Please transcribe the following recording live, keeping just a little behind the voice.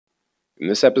In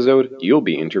this episode, you'll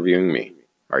be interviewing me.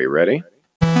 Are you ready?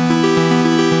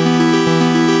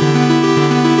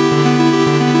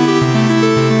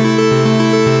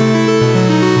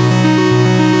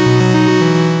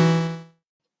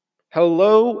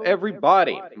 Hello,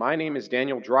 everybody. My name is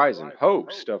Daniel Dreisen,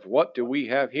 host of What Do We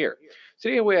Have Here?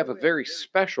 Today we have a very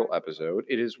special episode.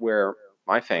 It is where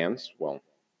my fans,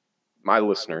 my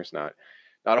listeners, not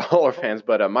all our fans,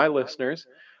 but my listeners,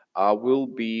 will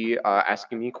be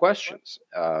asking me questions.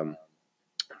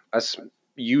 As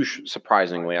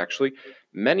surprisingly, actually,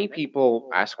 many people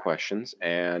ask questions,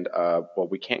 and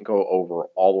we can't go over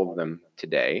all of them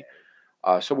today,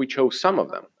 so we chose some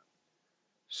of them.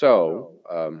 So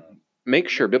make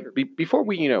sure, before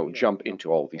we jump into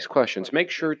all of these questions, make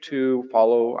sure to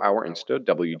follow our Insta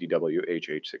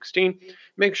WDWHH16.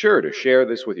 Make sure to share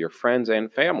this with your friends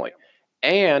and family,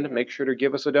 and make sure to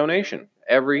give us a donation.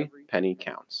 Every penny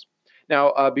counts.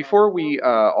 Now, before we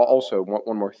also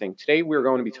one more thing. Today we're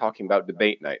going to be talking about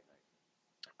debate night.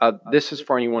 This is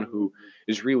for anyone who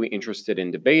is really interested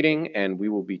in debating, and we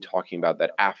will be talking about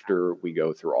that after we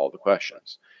go through all the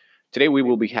questions. Today we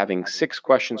will be having 6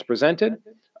 questions presented.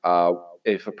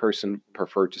 If a person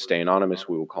preferred to stay anonymous,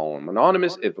 we will call him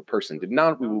anonymous. If a person did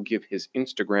not, we will give his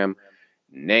Instagram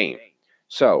name.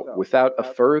 So, without a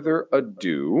further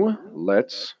ado,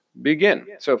 let's begin.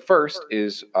 So, first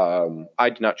is I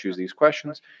did not choose these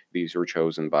questions. These were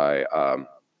chosen by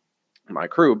my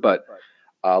crew, but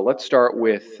let's start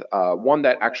with one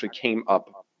that actually came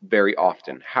up very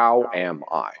often. How am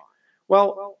I?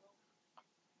 Well,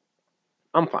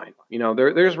 I'm fine.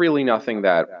 There's really nothing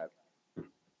that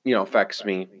affects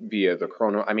me via the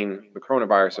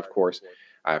coronavirus. Of course,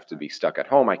 I have to be stuck at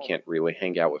home. I can't really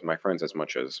hang out with my friends as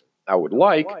much as I would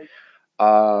like.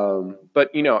 But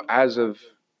as of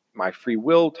my free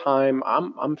will time,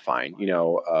 I'm fine.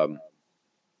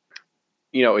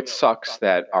 It sucks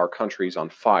that our country's on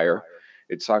fire.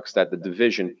 It sucks that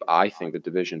I think the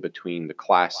division between the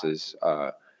classes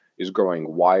is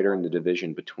growing wider, and the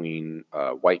division between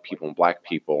white people and black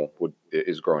people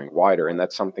is growing wider, and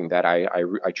that's something that I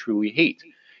truly hate.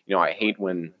 I hate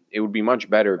when it would be much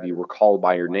better if you were called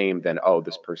by your name than, oh,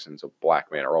 this person's a black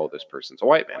man, or oh, this person's a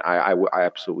white man. I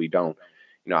absolutely don't.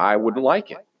 I wouldn't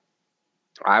like it.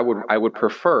 I would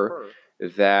prefer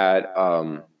that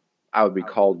I would be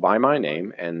called by my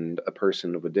name, and a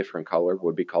person of a different color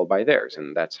would be called by theirs,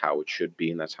 and that's how it should be,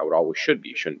 and that's how it always should be.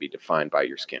 It shouldn't be defined by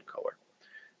your skin color.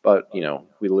 But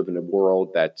we live in a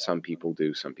world that some people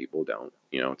do, some people don't.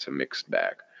 It's a mixed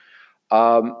bag.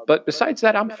 But besides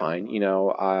that, I'm fine.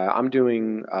 I'm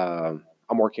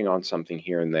working on something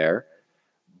here and there,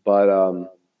 but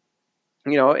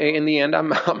in the end,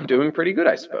 I'm I'm doing pretty good,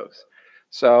 I suppose.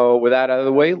 So with that out of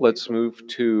the way, let's move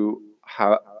to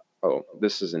how. Oh,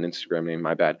 this is an Instagram name.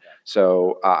 My bad.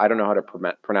 So I don't know how to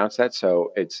pronounce that.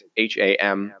 So it's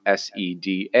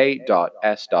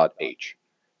HAMSEDA.S.H.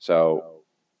 So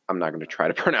I'm not going to try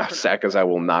to pronounce that because I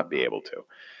will not be able to.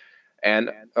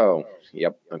 And oh,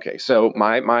 yep, okay. So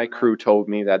my crew told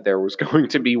me that there was going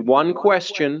to be one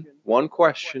question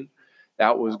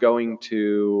that was going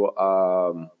to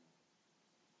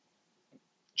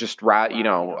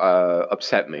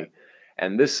upset me.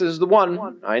 And this is the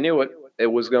one. I knew it.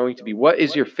 It was going to be, what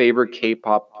is your favorite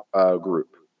K-pop group?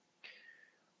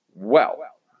 Well,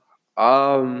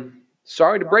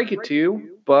 sorry to break it to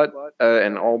you, but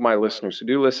and all my listeners who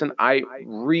do listen, I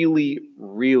really,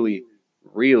 really,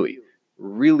 really,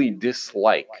 really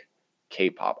dislike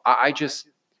K-pop. I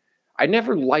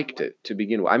never liked it to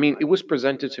begin with. I mean, it was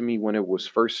presented to me when it was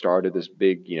first started, this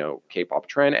big, K-pop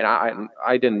trend, and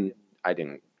I didn't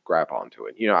grab onto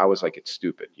it. I was like, it's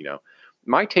stupid.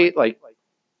 My take, like,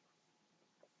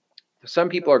 some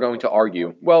people are going to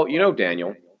argue, well,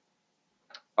 Daniel,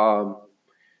 um,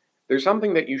 there's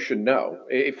something that you should know.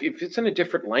 If it's in a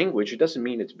different language, it doesn't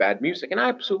mean it's bad music, and I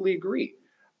absolutely agree.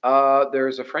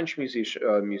 There's a French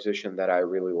musician that I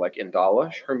really like,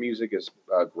 Indala. Her music is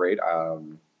great. I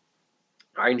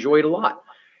enjoy it a lot.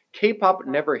 K-pop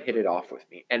never hit it off with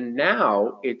me, and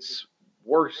now it's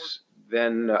worse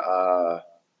than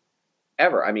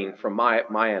ever. I mean, from my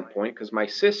end point, because my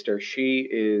sister,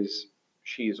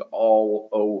 she's all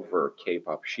over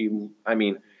K-pop. I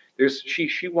mean,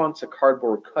 she wants a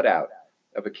cardboard cutout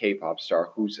of a K-pop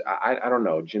star who's I don't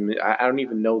know, Jim. I don't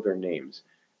even know their names.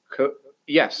 Cook,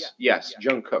 yes,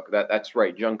 Jungkook. That's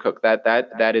right, Jungkook.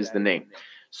 That is the name.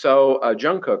 So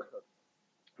Jungkook,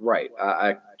 right?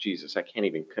 Jesus, I can't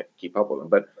even keep up with him.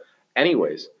 But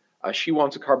anyways, she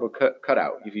wants a cardboard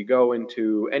cutout. If you go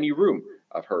into any room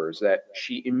of hers, that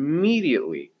she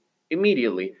immediately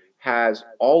has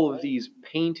all of these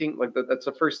painting. Like that's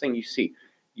the first thing you see.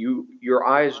 Your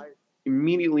eyes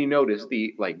immediately notice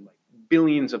the like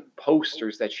billions of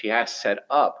posters that she has set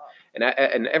up,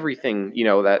 and everything,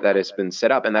 that has been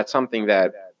set up, and that's something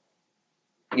that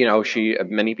she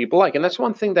many people like, and that's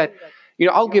one thing that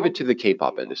I'll give it to the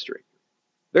K-pop industry.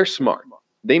 They're smart.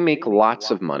 They make lots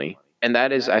of money, and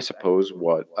that is, I suppose,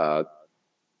 what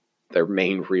their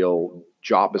main real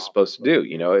job is supposed to do.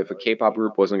 If a K-pop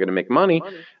group wasn't going to make money,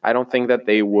 I don't think that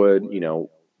they would,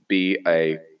 be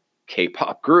a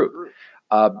K-pop group.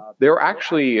 There were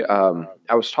actually,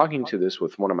 I was talking to this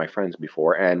with one of my friends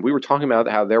before, and we were talking about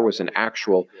how there was an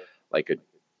actual, like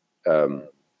a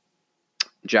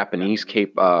Japanese K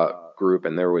group,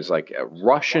 and there was like a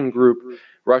Russian group.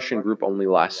 Russian group only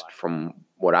lasted, from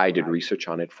what I did research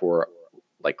on it, for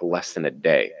like less than a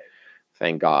day.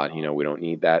 Thank God, we don't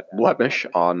need that blemish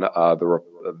on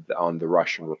the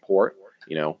Russian report,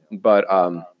 but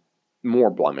more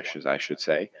blemishes, I should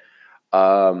say.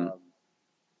 Um,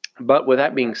 but with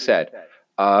that being said,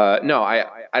 no,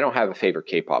 I don't have a favorite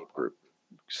K-pop group,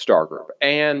 star group.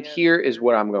 And here is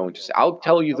what I'm going to say. I'll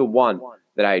tell you the one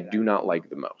that I do not like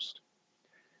the most.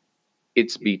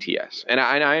 It's BTS. And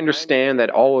I understand that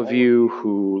all of you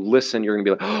who listen, you're going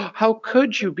to be like, oh, how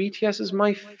could you? BTS is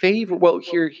my favorite. Well,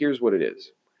 here's what it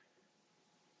is.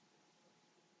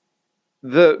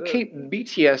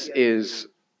 BTS is,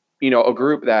 a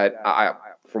group that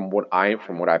from what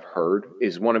I've heard,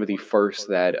 is one of the first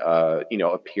that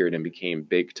appeared and became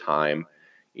big time,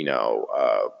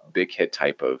 big hit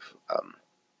type of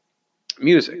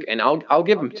music, and I'll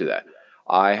give them to that.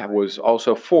 I was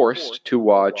also forced to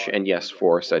watch, and yes,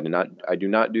 forced. I do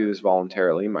not do this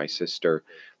voluntarily. My sister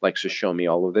likes to show me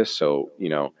all of this, so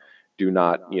do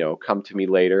not come to me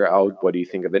later. What do you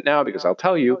think of it now? Because I'll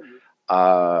tell you,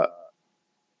 from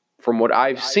what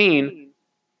I've seen,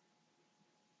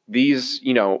 these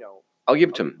I'll give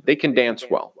it to them. They can dance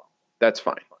well. That's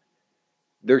fine.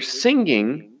 Their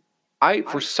singing,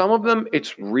 for some of them,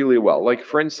 it's really well. Like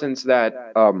for instance,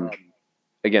 that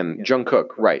again,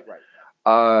 Jungkook, right?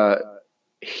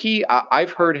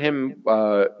 I've heard him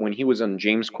when he was on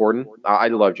James Corden. I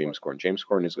love James Corden. James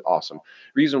Corden is awesome.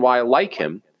 Reason why I like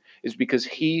him is because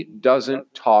he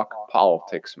doesn't talk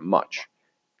politics much.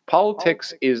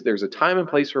 Politics there's a time and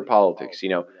place for politics.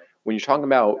 When you're talking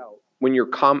about when you're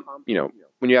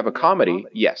when you have a comedy,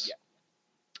 yes,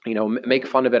 make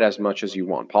fun of it as much as you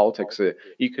want. Politics,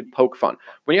 you could poke fun.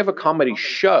 When you have a comedy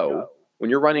show, when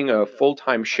you're running a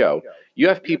full-time show, you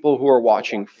have people who are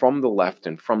watching from the left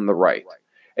and from the right,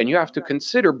 and you have to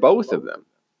consider both of them,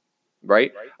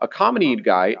 right? A comedy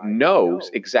guy knows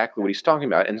exactly what he's talking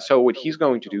about, and so what he's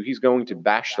going to do, he's going to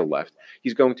bash the left,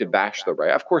 he's going to bash the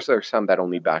right. Of course, there are some that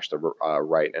only bash the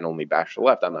right and only bash the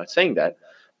left. I'm not saying that,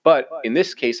 but in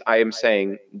this case, I am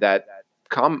saying that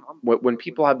when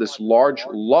people have this large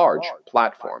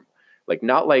platform, like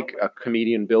not like a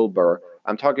comedian Bill Burr,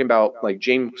 I'm talking about like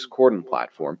James Corden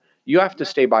platform, you have to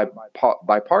stay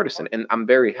bipartisan. And I'm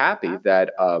very happy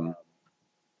that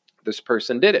this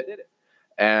person did it.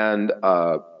 And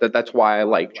that's why I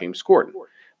like James Corden.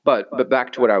 But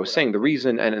back to what I was saying, the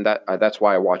reason, and that's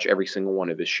why I watch every single one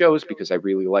of his shows, because I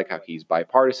really like how he's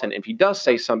bipartisan. If he does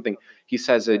say something, he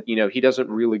says it, he doesn't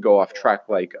really go off track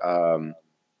like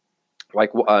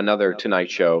another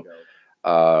Tonight Show,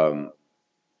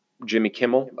 Jimmy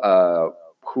Kimmel,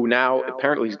 who now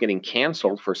apparently is getting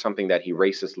canceled for something that he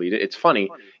racistly did. It's funny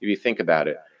if you think about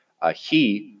it.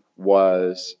 He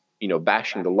was,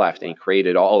 bashing the left, and he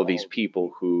created all of these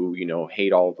people who,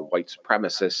 hate all the white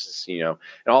supremacists, and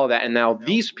all of that. And now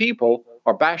these people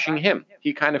are bashing him.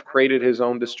 He kind of created his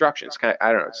own destruction. It's kind of,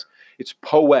 I don't know. It's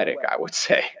poetic, I would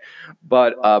say.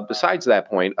 But besides that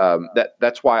point,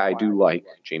 that's why I do like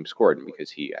James Corden,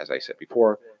 because he, as I said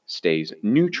before, stays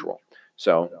neutral.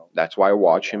 So that's why I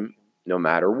watch him no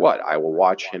matter what. I will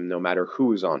watch him no matter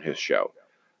who is on his show,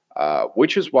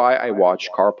 which is why I watch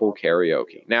Carpool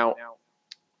Karaoke. Now,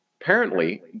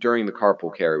 apparently, during the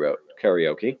Carpool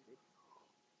Karaoke,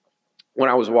 when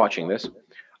I was watching this,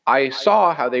 I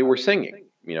saw how they were singing.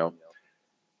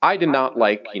 I did not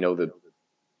like,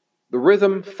 the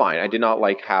rhythm, fine. I did not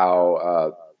like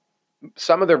how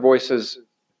some of their voices,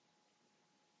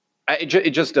 it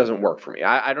just doesn't work for me.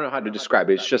 I don't know how to describe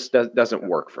it. It just doesn't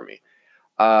work for me.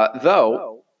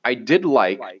 Though I did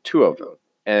like two of them,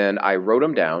 and I wrote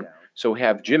them down. So we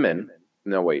have Jimin.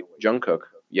 No, wait, Jungkook.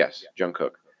 Yes,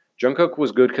 Jungkook. Jungkook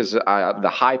was good because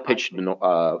the high-pitched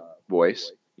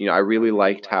voice. I really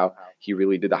liked how he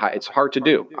really did the high. It's hard to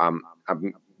do.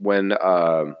 When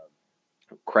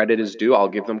credit is due, I'll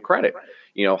give them credit.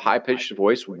 High-pitched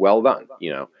voice, well done.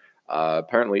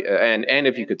 Apparently, and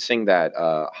if you could sing that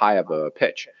high of a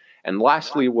pitch. And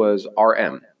lastly was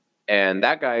RM. And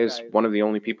that guy is one of the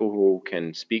only people who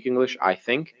can speak English, I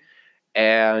think.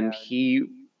 And he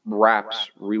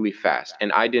raps really fast.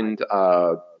 And I didn't.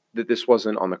 This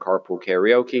wasn't on the Carpool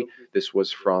Karaoke. This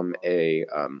was from a.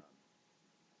 Um,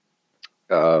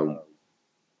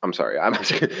 I'm sorry, I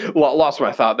lost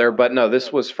my thought there, but no,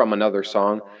 this was from another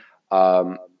song.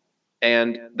 Um,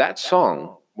 and that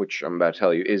song, which I'm about to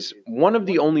tell you, is one of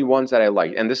the only ones that I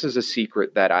like. And this is a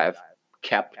secret that I've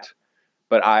kept,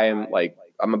 but I'm like,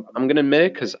 I'm gonna admit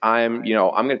it because I'm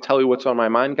gonna tell you what's on my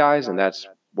mind, guys, and that's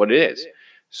what it is.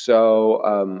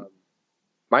 So,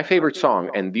 my favorite song,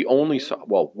 and the only song,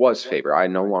 well, was favorite. I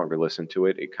no longer listen to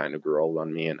it. It kind of grew old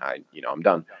on me, and I'm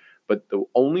done. But the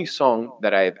only song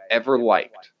that I have ever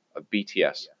liked of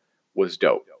BTS was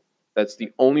 "Dope." That's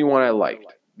the only one I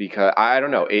liked because I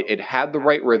don't know. It had the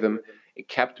right rhythm. It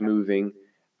kept moving.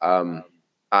 Um,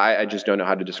 I just don't know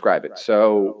how to describe it.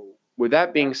 So, with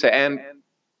that being said, and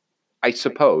I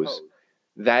suppose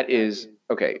that is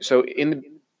okay. So in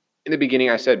the beginning,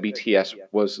 I said BTS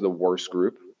was the worst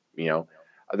group. You know,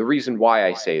 the reason why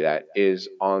I say that is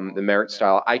on the merit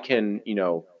style. I can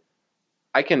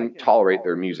tolerate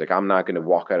their music. I'm not going to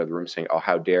walk out of the room saying, "Oh,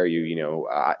 how dare you!"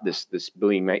 This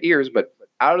bleeding my ears. But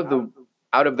out of the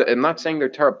I'm not saying they're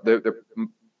terrible. They're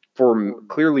for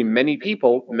clearly many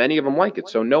people, many of them like it.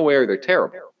 So no way are they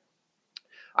terrible.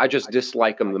 I just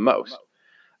dislike them the most.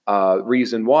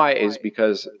 Reason why is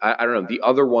because I don't know. The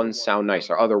other ones sound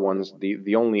nicer. Other ones,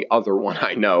 the only other one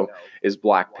I know is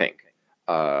Blackpink,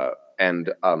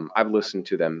 and I've listened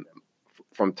to them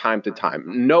from time to time.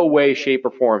 No way, shape,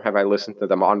 or form have I listened to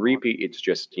them on repeat. It's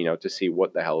just to see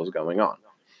what the hell is going on.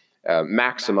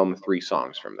 Maximum 3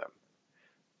 songs from them.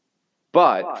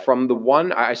 But from the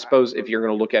one, I suppose, if you're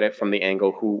going to look at it from the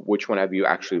angle, which one have you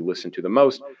actually listened to the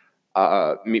most?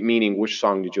 Meaning, which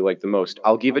song did you like the most?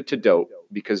 I'll give it to Dope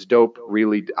because Dope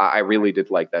really, I really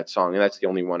did like that song, and that's the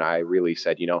only one I really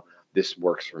said, this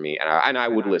works for me, and I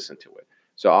would listen to it.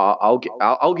 So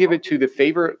I'll give it to the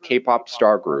favorite K-pop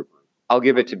star group. I'll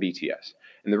give it to BTS,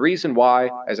 and the reason why,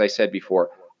 as I said before,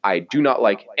 I do not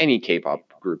like any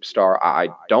K-pop group star. I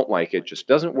don't like it; just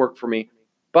doesn't work for me.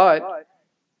 But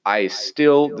I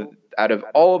still, out of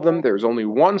all of them, there's only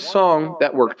one song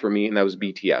that worked for me, and that was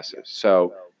BTS's.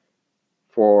 So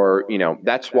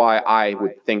that's why I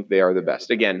would think they are the best.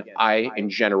 Again, I in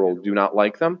general do not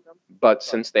like them, but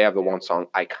since they have the one song,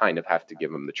 I kind of have to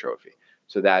give them the trophy.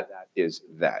 So that is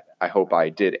that. I hope I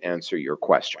did answer your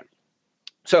question.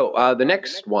 So the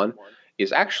next one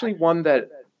is actually one that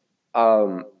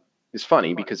um, is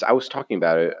funny because I was talking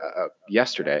about it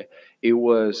yesterday. It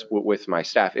was with my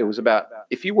staff. It was about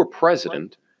if you were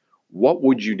president, what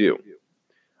would you do?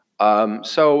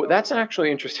 So that's an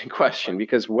actually interesting question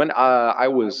because when I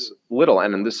was little,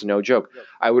 and this is no joke,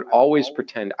 I would always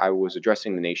pretend I was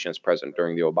addressing the nation as president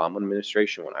during the Obama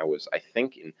administration when I was, I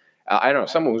think, I don't know,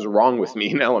 something was wrong with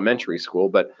me in elementary school,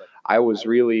 but I was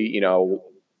really,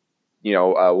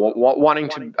 wanting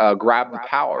to grab the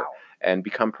power and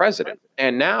become president.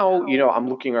 And now, I'm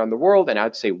looking around the world and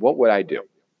I'd say, what would I do?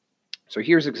 So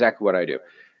here's exactly what I do.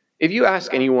 If you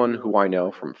ask anyone who I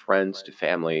know, from friends to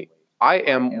family, I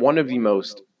am one of the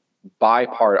most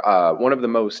one of the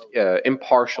most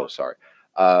impartial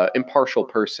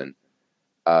person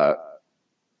uh,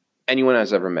 anyone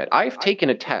has ever met. I've taken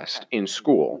a test in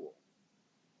school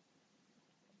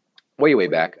way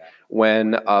back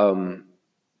when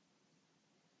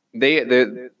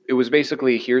it was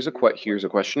basically here's a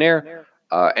questionnaire,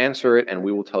 answer it, and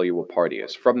we will tell you what party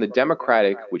is. From the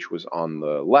Democratic, which was on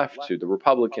the left, to the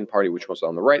Republican Party, which was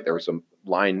on the right, there was a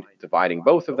line dividing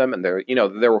both of them, and there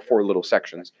were 4 little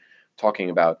sections talking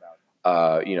about,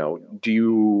 are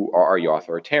you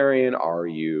authoritarian? Are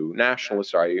you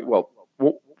nationalist? Are you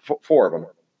 4 of them.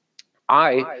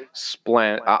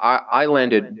 I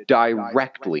landed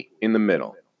directly in the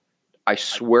middle. I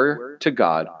swear to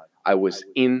God, I was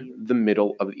in the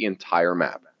middle of the entire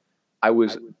map. I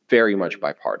was very much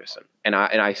bipartisan, and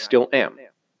I still am.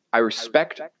 I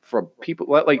respect for people.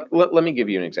 Let me give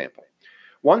you an example.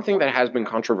 One thing that has been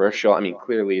controversial. I mean,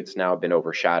 clearly it's now been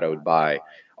overshadowed by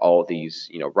all these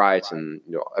riots and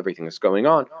everything that's going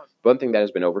on. One thing that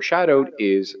has been overshadowed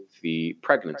is the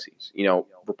pregnancies.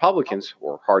 Republicans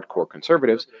or hardcore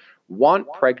conservatives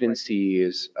want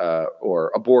pregnancies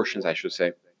or abortions, I should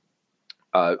say,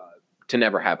 uh, to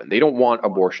never happen. They don't want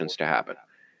abortions to happen.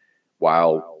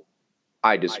 While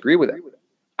I disagree with it.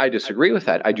 I disagree with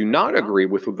that. I do not agree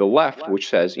with the left, which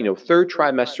says, third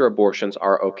trimester abortions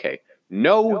are okay.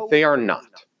 No, they are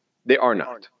not. They are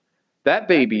not. That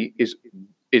baby is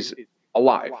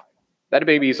alive. That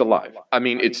baby is alive. I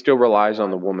mean, it still relies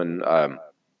on the woman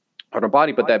on her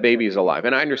body, but that baby is alive.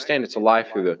 And I understand it's alive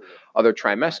through the other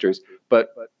trimesters,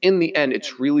 but in the end,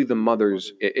 it's really the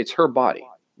mother's, it's her body.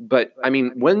 But I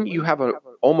mean, when you have an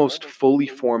almost fully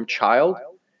formed child,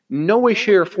 no way,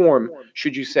 shape, or form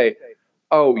should you say,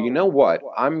 oh, you know what?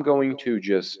 I'm going to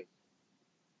just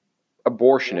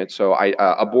abort it,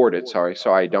 sorry,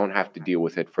 so I don't have to deal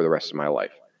with it for the rest of my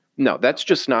life. No, that's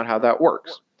just not how that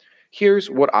works. Here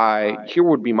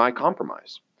would be my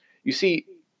compromise. You see,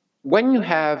 when you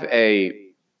have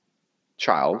a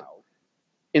child,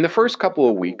 in the first couple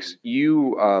of weeks,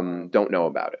 you don't know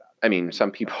about it. I mean,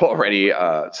 some people already,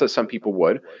 so some people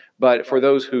would, but for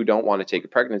those who don't want to take a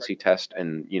pregnancy test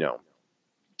and,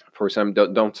 for some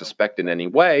don't suspect in any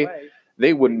way,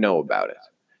 they wouldn't know about it.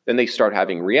 Then they start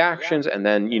having reactions, and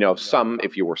then, some,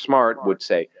 if you were smart, would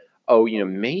say, oh,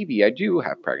 maybe I do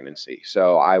have pregnancy.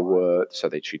 So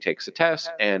that she takes a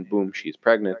test, and boom, she's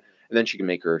pregnant, and then she can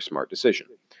make her smart decision.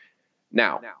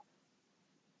 Now,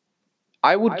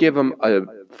 I would give them a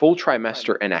full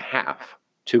trimester and a half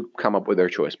to come up with their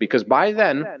choice, because by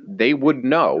then they would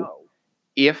know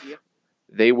if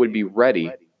they would be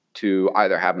ready to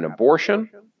either have an abortion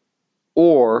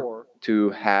or to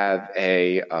have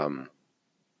to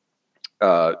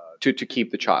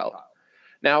keep the child.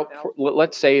 Now,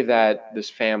 let's say that this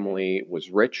family was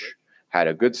rich, had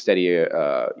a good steady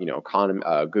economy,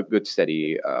 good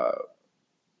steady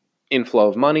inflow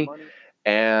of money,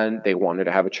 and they wanted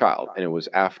to have a child, and it was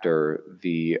after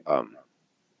the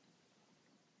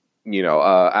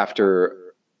after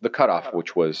the cutoff,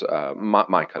 which was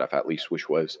my cutoff at least, which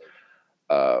was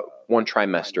 1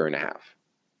 trimester and a half.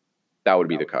 That would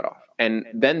be the cutoff. And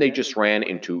then they just ran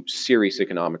into serious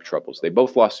economic troubles. They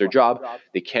both lost their job.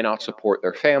 They cannot support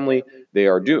their family. They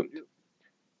are doomed.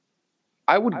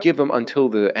 I would give them until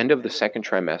the end of the 2nd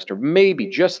trimester, maybe,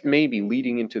 just maybe,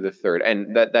 leading into the 3rd,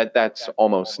 and that's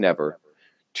almost never,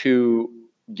 to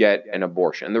get an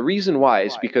abortion. And the reason why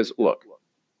is because, look,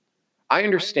 I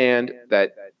understand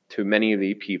that to many of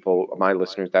the people, my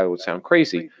listeners, that would sound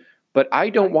crazy, but I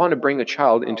don't want to bring a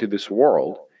child into this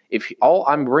world if all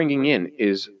I'm going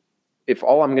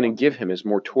to give him is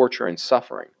more torture and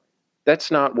suffering.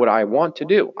 That's not what I want to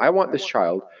do. I want this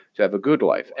child to have a good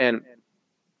life. And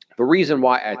the reason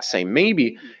why I'd say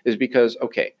maybe is because,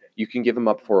 okay, you can give him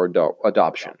up for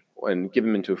adoption and give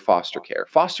him into foster care.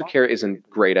 Foster care isn't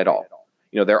great at all.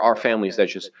 There are families that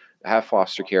just have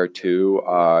foster care to,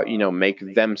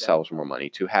 make themselves more money,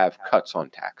 to have cuts on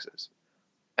taxes.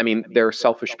 I mean, there are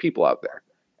selfish people out there,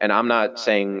 and I'm not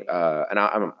saying,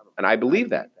 and I believe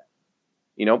that,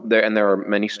 there are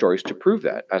many stories to prove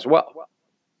that as well.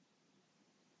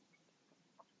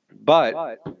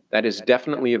 But that is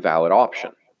definitely a valid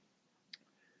option.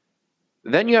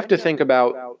 Then you have to think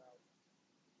about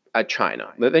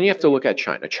China. Then you have to look at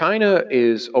China. China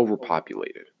is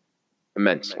overpopulated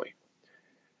immensely.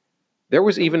 There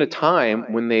was even a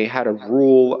time when they had a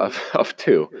rule of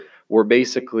 2, where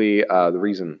basically the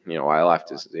reason I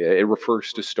laughed is it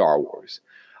refers to Star Wars,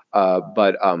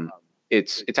 but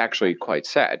it's actually quite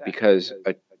sad, because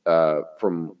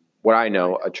from what I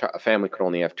know, a family could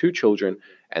only have 2 children,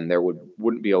 and there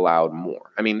wouldn't be allowed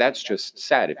more. I mean, that's just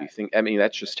sad if you think. I mean,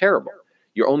 that's just terrible.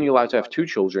 You're only allowed to have 2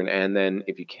 children, and then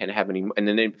if you can't have any, and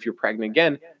then if you're pregnant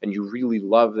again and you really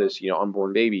love this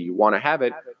unborn baby, you want to have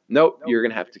it, nope, you're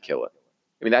gonna have to kill it.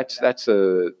 I mean, that's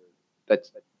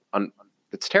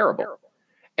terrible.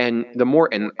 And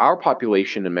our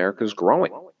population in America is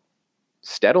growing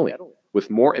steadily, with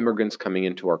more immigrants coming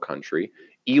into our country,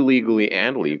 illegally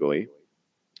and legally.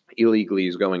 Illegally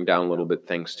is going down a little bit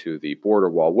thanks to the border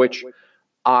wall, which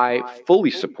I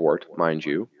fully support, mind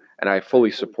you, and I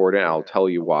fully support it. And I'll tell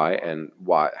you why, and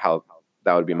how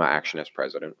that would be my action as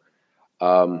president.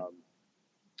 But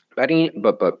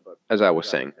as I was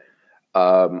saying,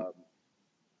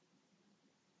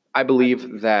 I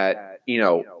believe that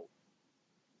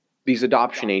these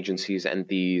adoption agencies and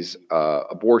these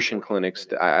abortion clinics,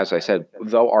 as I said,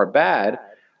 though are bad,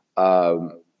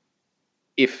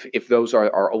 if those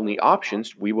are our only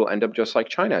options, we will end up just like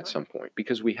China at some point,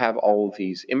 because we have all of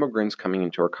these immigrants coming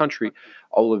into our country,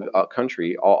 all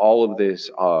of this,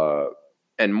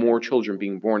 and more children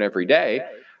being born every day.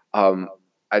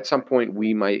 At some point,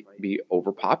 we might be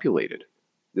overpopulated.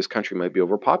 This country might be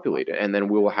overpopulated, and then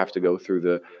we will have to go through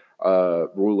the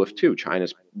rule of 2.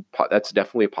 That's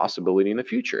definitely a possibility in the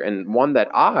future, and one that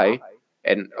I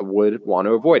would want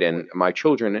to avoid, and my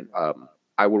children,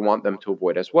 I would want them to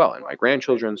avoid as well, and my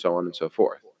grandchildren, so on and so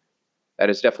forth. That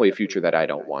is definitely a future that I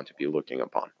don't want to be looking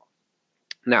upon.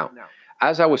 Now,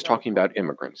 as I was talking about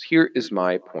immigrants, here is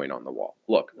my point on the wall.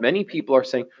 Look, many people are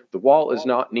saying the wall is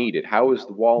not needed. How is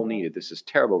the wall needed? This is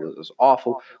terrible. This is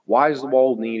awful. Why is the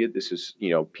wall needed? This is,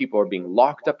 people are being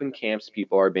locked up in camps.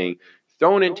 People are being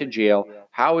thrown into jail.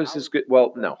 How is this good?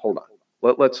 Well, no, hold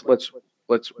on. Let's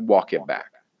walk it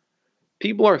back.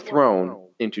 People are thrown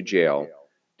into jail,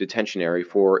 detention area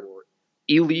for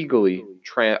illegally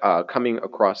coming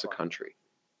across the country.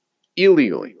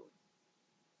 Illegally.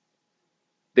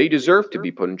 They deserve to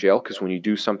be put in jail because when you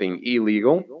do something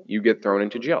illegal, you get thrown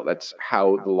into jail. That's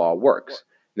how the law works.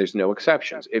 There's no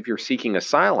exceptions. If you're seeking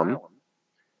asylum,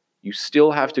 you still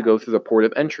have to go through the port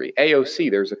of entry. AOC,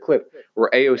 there's a clip where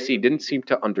AOC didn't seem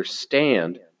to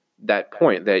understand that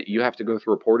point, that you have to go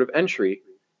through a port of entry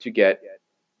to get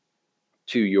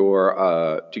to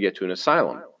an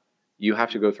asylum. You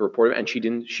have to go through a port of, and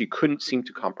she couldn't seem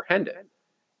to comprehend it.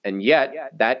 And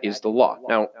yet, that is the law.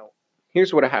 Now,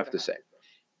 here's what I have to say.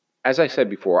 As I said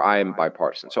before, I am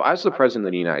bipartisan. So as the president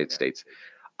of the United States,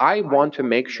 I want to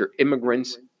make sure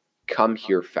immigrants come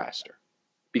here faster.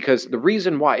 Because the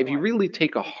reason why, if you really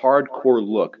take a hardcore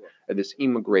look at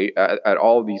at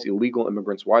all of these illegal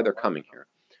immigrants, why they're coming here,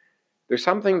 there's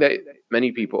something that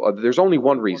there's only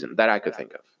one reason that I could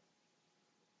think of.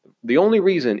 The only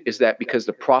reason is that because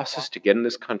the process to get in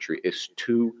this country is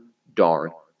too darn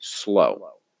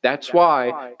slow. That's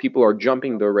why people are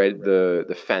jumping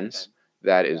the fence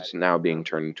that is now being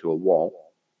turned into a wall.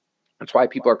 That's why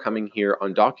people are coming here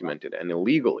undocumented and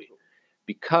illegally,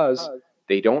 because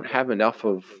they don't have enough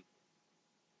of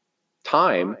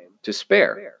time to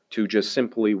spare to just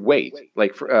simply wait.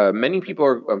 Like many people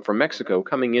are from Mexico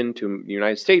coming into the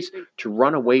United States to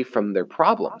run away from their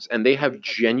problems, and they have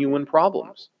genuine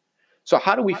problems. So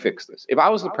how do we fix this? If I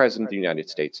was the president of the United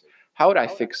States, how would I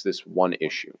fix this one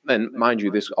issue? And mind you,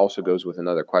 this also goes with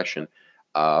another question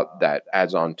that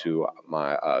adds on to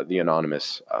the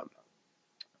anonymous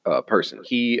person.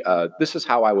 This is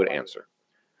how I would answer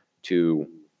to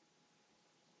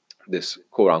this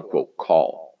quote unquote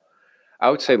call. I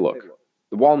would say, look,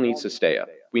 the wall needs to stay up.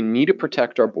 We need to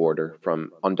protect our border from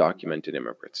undocumented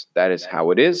immigrants. That is how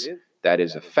it is. That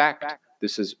is a fact.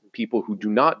 This is people who do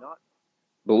not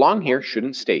belong here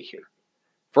shouldn't stay here.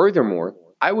 Furthermore,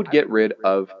 I would get rid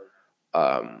of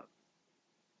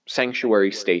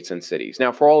sanctuary states and cities.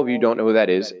 Now, for all of you who don't know who that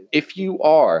is, if you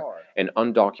are an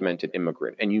undocumented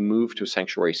immigrant and you move to a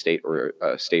sanctuary state or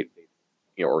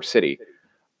or city,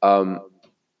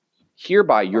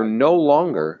 hereby you're no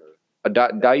longer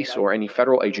DICE or any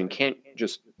federal agent can't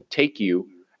just take you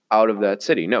out of that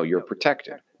city. No, you're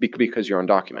protected because you're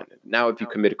undocumented. Now, if you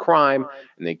commit a crime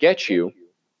and they get you,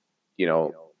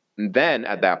 then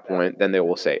at that point, then they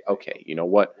will say, okay, you know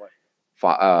what,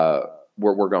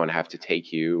 we're going to have to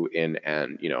take you in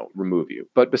and remove you.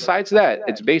 But besides that,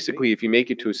 it's basically, if you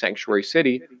make it to a sanctuary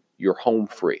city, you're home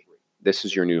free. This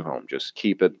is your new home. Just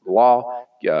keep it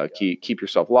keep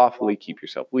yourself lawfully, keep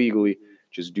yourself legally.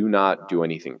 Just do not do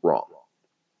anything wrong.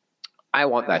 I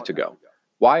want that to go.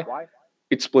 Why?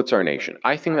 It splits our nation.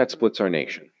 I think that splits our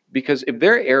nation. Because if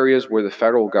there are areas where the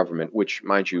federal government, which,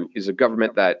 mind you, is a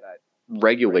government that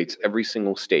regulates every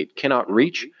single state, cannot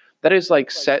reach, that is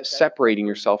like separating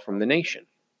yourself from the nation.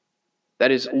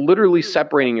 That is literally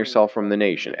separating yourself from the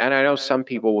nation. And I know some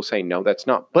people will say, no, that's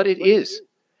not. But it is.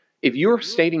 If you're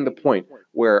stating the point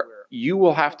where you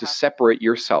will have to separate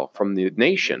yourself from the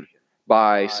nation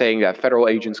by saying that federal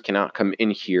agents cannot come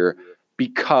in here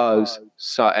because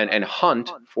and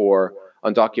hunt for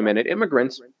undocumented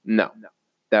immigrants, no,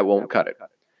 that won't cut it.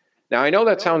 Now, I know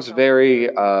that sounds very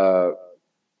outgoing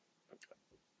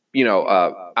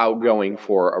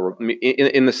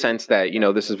in the sense that,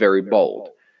 this is very bold.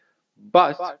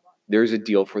 But there's a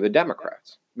deal for the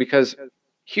Democrats, because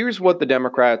here's what the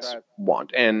Democrats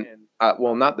want. And,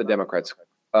 not the Democrats,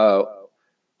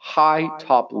 high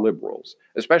top liberals,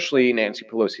 especially Nancy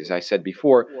Pelosi. As I said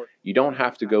before, you don't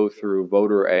have to go through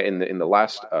voter in the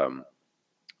last in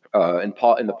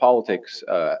the politics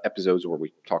episodes where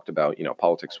we talked about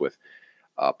politics with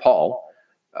Paul.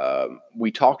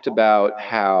 We talked about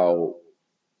how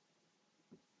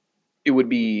it would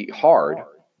be hard,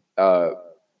 how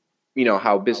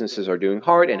businesses are doing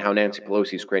hard, and how Nancy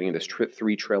Pelosi is creating this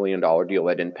 $3 trillion deal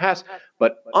that didn't pass.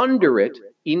 But under it,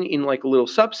 in like a little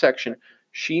subsection,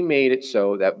 she made it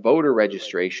so that voter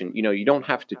registration, you don't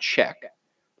have to check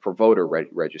for voter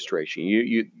registration.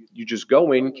 You just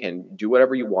go in, can do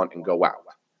whatever you want, and go out.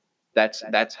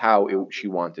 That's how she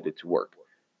wanted it to work.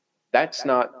 That's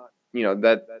not,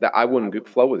 that I wouldn't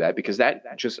flow with that, because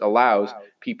that just allows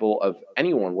people of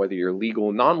anyone, whether you're legal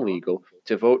or non-legal,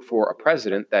 to vote for a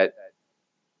president that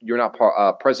you're not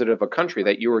president of a country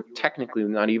that you were technically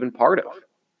not even part of.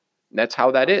 That's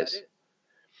how that is.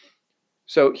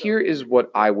 So here is what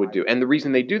I would do. And the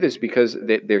reason they do this because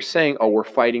they're saying, oh, we're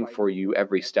fighting for you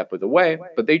every step of the way,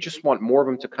 but they just want more of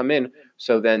them to come in.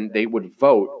 So then they would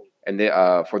vote and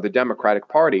for the Democratic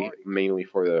Party, mainly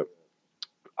for the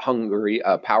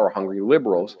power-hungry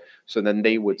liberals. So then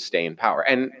they would stay in power.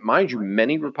 And mind you,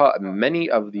 many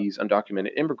of these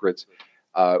undocumented immigrants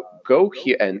go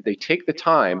here and they take the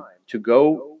time to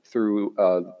go through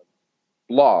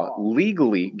law,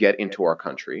 legally get into our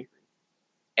country.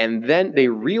 And then they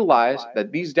realize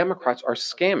that these Democrats are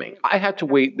scamming. I had to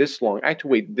wait this long. I had to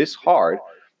wait this hard.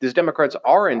 These Democrats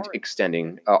aren't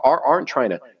aren't trying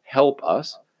to help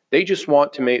us. They just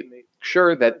want to make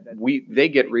sure that they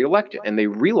get reelected, and they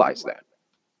realize that.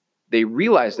 They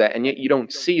realize that, and yet you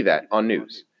don't see that on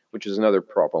news, which is another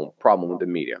problem with the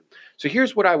media. So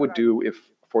here's what I would do if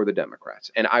for the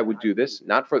Democrats, and I would do this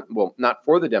not for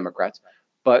the Democrats,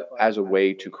 but as a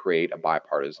way to create a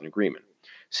bipartisan agreement.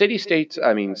 City-states,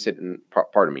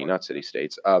 pardon me, not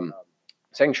city-states,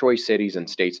 sanctuary cities and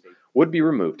states would be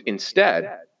removed.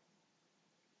 Instead,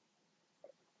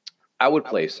 I would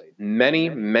place many,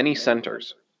 many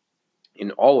centers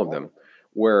in all of them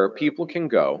where people can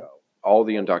go, all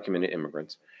the undocumented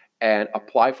immigrants, and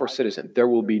apply for citizenship. There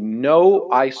will be no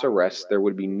ICE arrests. There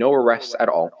would be no arrests at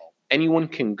all. Anyone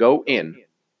can go in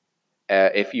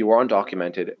if you are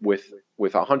undocumented with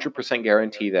 100%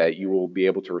 guarantee that you will be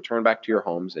able to return back to your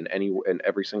homes in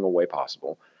every single way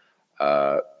possible.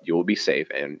 You will be safe,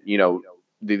 and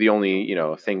the only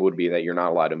thing would be that you're not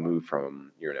allowed to move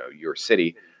from your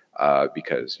city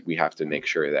because we have to make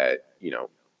sure that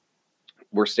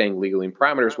we're staying legally in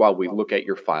parameters while we look at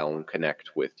your file and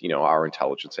connect with our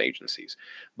intelligence agencies.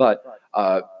 But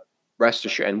rest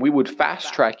assured, and we would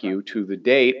fast track you to the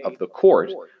date of the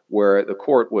court, where the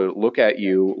court would look at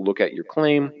your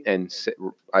claim, and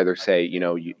either say,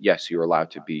 yes, you're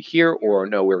allowed to be here, or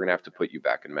no, we're going to have to put you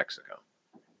back in Mexico.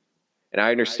 And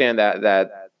I understand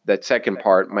that second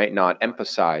part might not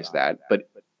emphasize that, but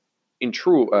in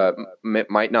true,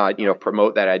 might not,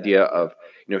 promote that idea of,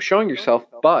 showing yourself.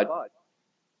 But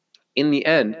in the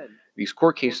end, these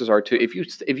court cases are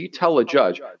if you tell a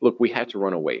judge, look, we had to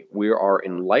run away, we are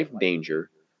in life danger,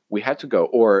 we had to go,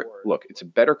 or look, it's a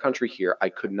better country here, I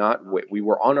could not wait, we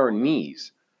were on our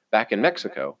knees back in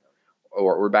Mexico,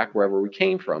 or we're back wherever we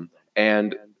came from,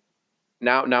 and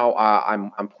now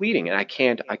I'm pleading, and I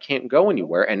can't go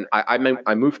anywhere, and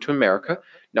I moved to America.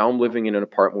 Now I'm living in an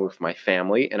apartment with my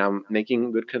family, and I'm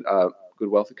making good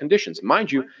wealthy conditions.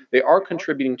 Mind you, they are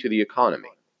contributing to the economy.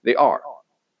 They are.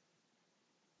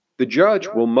 The judge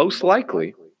will most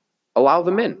likely allow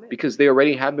them in because they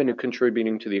already have been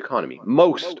contributing to the economy.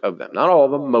 Most of them, not all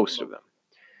of them, most of them.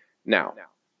 Now,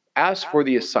 as for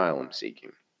the asylum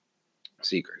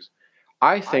seekers,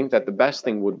 I think that the best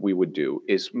thing we would do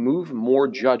is move more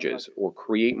judges or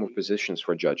create more positions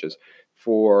for judges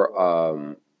for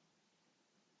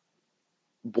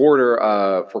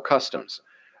for customs.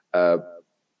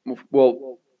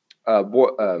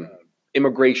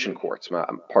 Immigration courts,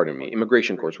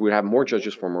 immigration courts. We would have more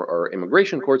judges from our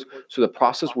immigration courts, so the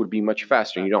process would be much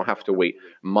faster. You don't have to wait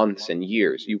months and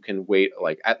years. You can wait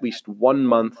like at least 1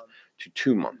 month to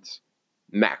 2 months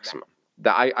maximum.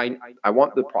 I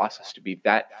want the process to be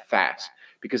that fast,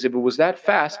 because if it was that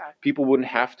fast, people wouldn't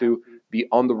have to be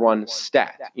on the run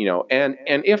and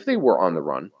if they were on the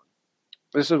run,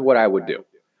 this is what I would do.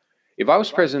 If I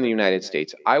was president of the United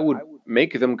States, I would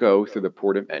make them go through the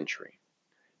port of entry.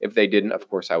 If they didn't, of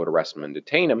course, I would arrest them and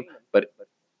detain them, but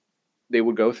they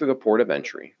would go through the port of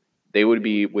entry. They would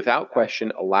be, without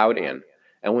question, allowed in.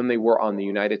 And when they were on the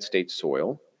United States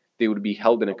soil, they would be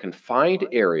held in a confined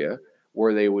area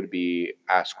where they would be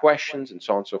asked questions and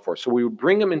so on and so forth. So we would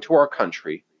bring them into our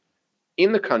country,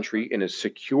 in a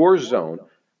secure zone,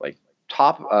 like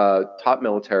top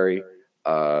military.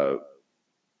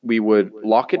 We would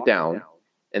lock it down,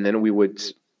 and then we would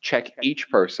check each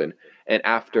person. And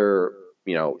after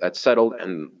that's settled,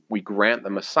 and we grant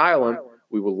them asylum,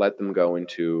 we will let them go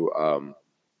into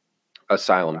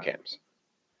asylum camps.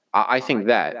 I think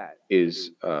that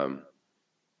is, and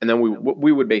then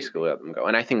we would basically let them go.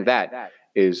 And I think that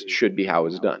should be how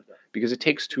it's done, because it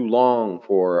takes too long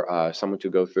for someone to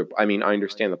go through. I mean, I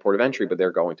understand the port of entry, but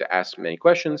they're going to ask many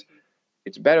questions.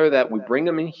 It's better that we bring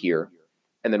them in here,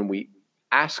 and then we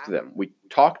ask them, we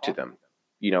talk to them.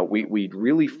 We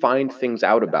really find things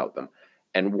out about them.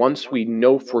 And once we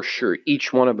know for sure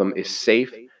each one of them is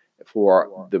safe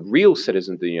for the real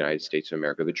citizens of the United States of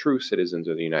America, the true citizens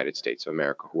of the United States of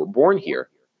America who were born here,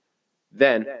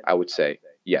 then I would say,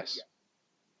 yes,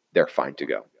 they're fine to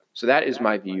go. So that is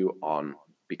my view on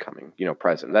becoming,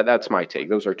 president. That's my take.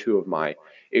 Those are two of my,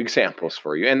 examples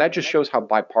for you. And that just shows how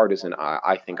bipartisan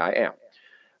I think I am.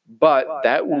 But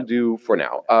that will do for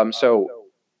now.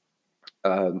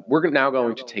 We're now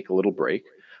going to take a little break.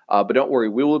 But don't worry,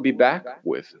 we will be back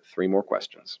with 3 more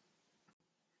questions.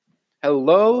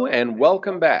 Hello and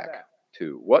welcome back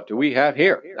to What Do We Have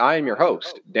Here? I am your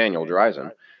host, Daniel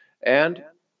Dreisen, and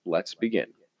let's begin.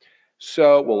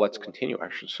 Let's continue, I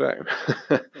should say.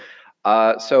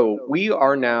 So we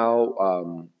are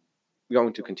now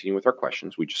going to continue with our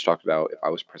questions. We just talked about if I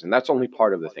was president. That's only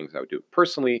part of the things I would do.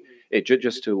 Personally,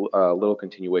 just a little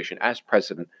continuation. As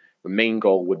president, the main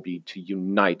goal would be to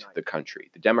unite the country.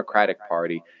 The Democratic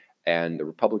Party and the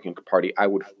Republican Party, I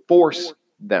would force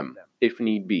them, if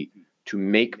need be, to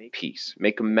make peace,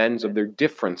 make amends of their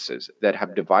differences that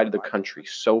have divided the country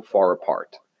so far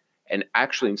apart. And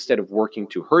actually, instead of working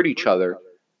to hurt each other,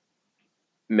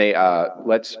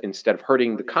 let's, instead of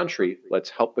hurting the country, let's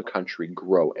help the country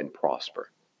grow and prosper.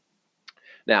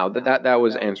 Now, that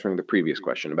was answering the previous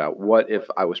question about what if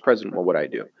I was president, what would I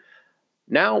do?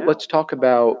 Now, let's talk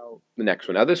about the next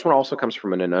one. Now, this one also comes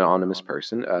from an anonymous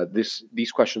person.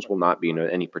 These questions will not be in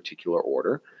any particular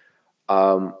order.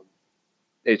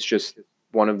 It's just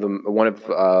one of the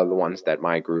ones that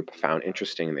my group found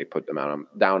interesting, and they put them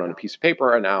down on a piece of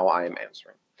paper, and now I am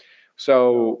answering.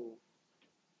 So,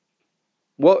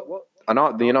 the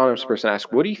anonymous person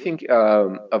asked, what do you think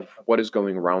of what is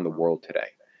going around the world today?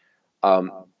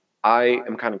 I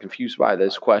am kind of confused by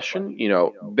this question,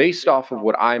 based off of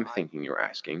what I'm thinking you're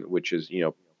asking, which is,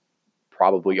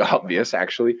 probably obvious,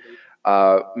 actually,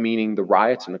 meaning the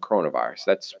riots and the coronavirus.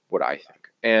 That's what I think.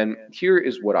 And here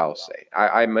is what I'll say.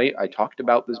 I talked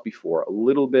about this before a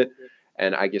little bit,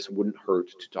 and I guess it wouldn't hurt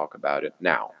to talk about it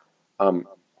now.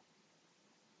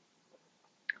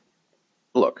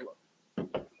 Look,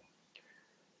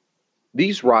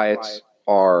 these riots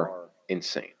are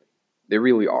insane. They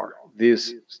really are.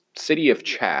 This city of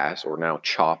Chaz, or now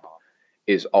Chop,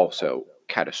 is also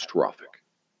catastrophic.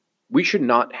 We should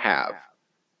not have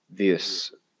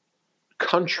this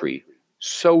country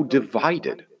so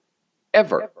divided,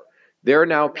 ever. There are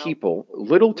now people,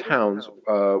 little towns,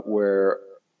 where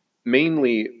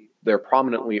mainly they're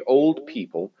prominently old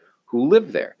people who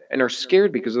live there and are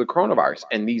scared because of the coronavirus.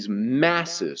 And these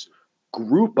masses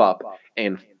group up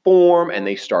and form, and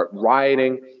they start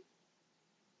rioting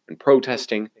and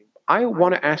protesting. I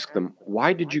want to ask them,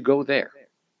 why did you go there?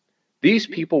 This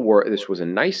was a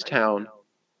nice town.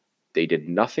 They did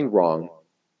nothing wrong.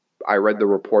 I read the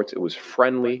reports. It was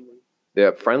friendly.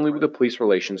 They're friendly with the police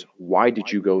relations. Why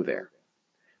did you go there?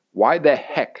 Why the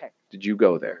heck did you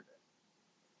go there?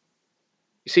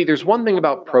 You see, there's one thing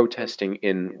about protesting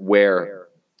in where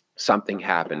something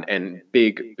happened and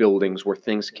big buildings where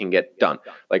things can get done.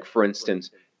 Like, for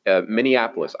instance,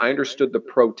 Minneapolis. I understood the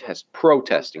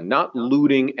protesting, not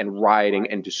looting and rioting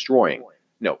and destroying.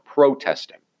 No,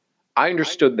 protesting. I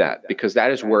understood that because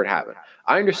that is where it happened.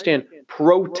 I understand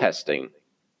protesting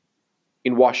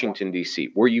in Washington, D.C.,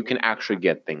 where you can actually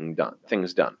get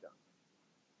things done.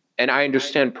 And I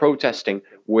understand protesting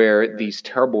where these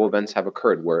terrible events have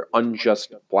occurred, where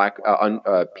unjust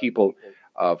people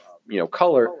of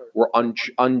color were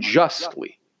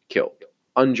unjustly killed.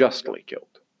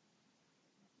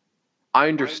 I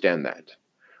understand that.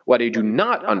 What I do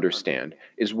not understand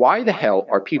is why the hell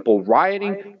are people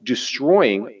rioting,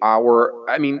 destroying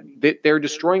they're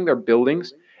destroying their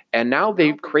buildings, and now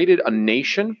they've created a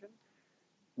nation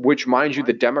which, mind you,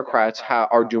 the Democrats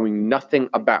are doing nothing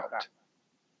about.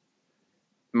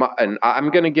 And I'm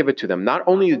going to give it to them, not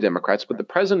only the Democrats, but the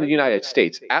President of the United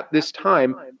States at this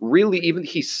time, really, even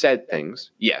he said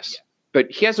things, yes,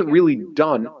 but he hasn't really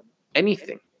done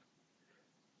anything.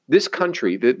 This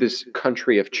country, this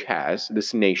country of Chaz,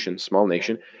 this nation, small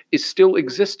nation, is still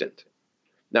existent.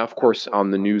 Now, of course,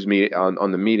 on the news media,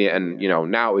 on the media, and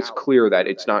now it's clear that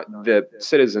it's not. The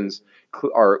citizens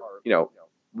are,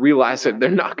 realize that they're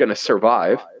not going to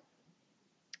survive.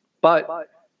 But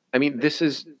this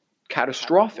is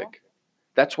catastrophic.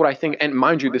 That's what I think. And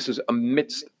mind you, this is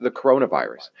amidst the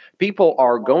coronavirus. People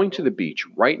are going to the beach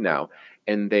right now,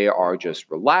 and they are just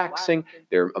relaxing.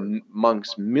 They're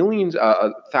amongst millions,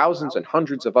 thousands, and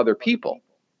hundreds of other people.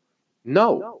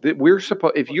 No,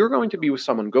 if you're going to be with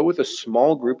someone, go with a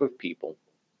small group of people.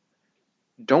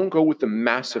 Don't go with the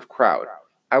massive crowd.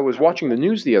 I was watching the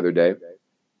news the other day,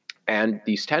 and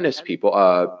these tennis people,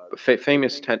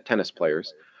 famous tennis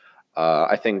players,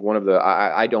 I think one of the,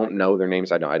 I don't know their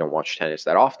names. I don't watch tennis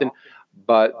that often,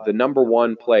 but the number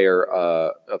one player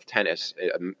of tennis,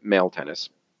 male tennis,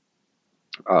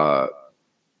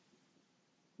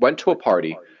 went to a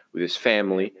party with his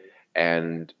family,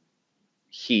 and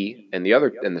he and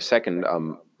the second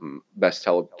best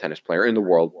tennis player in the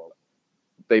world,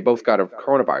 they both got a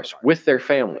coronavirus with their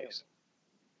families.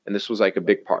 And this was like a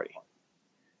big party.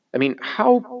 I mean,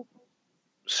 how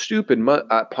stupid,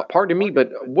 pardon me,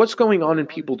 but what's going on in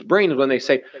people's brains when they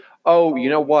say, oh, you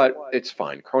know what, it's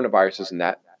fine, coronavirus isn't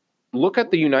that. Look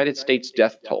at the United States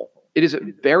death toll. It is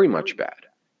very much bad.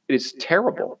 It is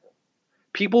terrible.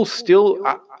 People still,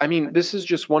 I mean, this is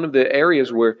just one of the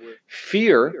areas where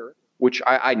fear, which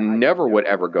I never would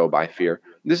ever go by fear,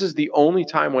 this is the only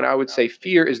time when I would say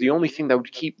fear is the only thing that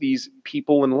would keep these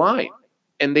people in line.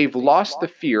 And they've lost the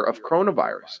fear of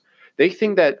coronavirus. They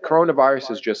think that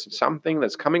coronavirus is just something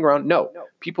that's coming around. No,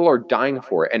 people are dying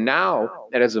for it. And now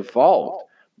it has evolved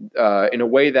in a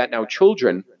way that now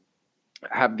children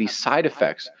have these side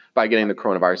effects by getting the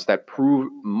coronavirus that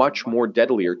prove much more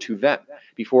deadlier to them.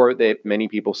 Before, many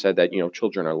people said that,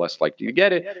 children are less likely to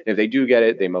get it. And if they do get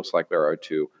it, they most likely are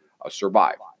to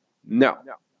survive. No,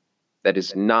 that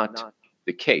is not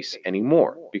the case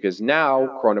anymore, because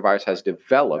now coronavirus has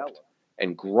developed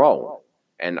and grown,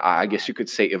 and I guess you could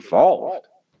say evolved,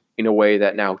 in a way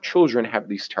that now children have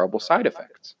these terrible side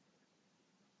effects.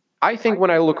 I think when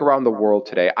I look around the world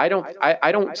today, I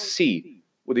don't see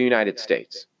with the United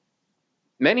States.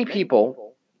 Many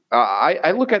people,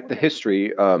 I look at the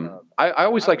history. I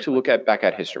always like to look back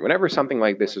at history. Whenever something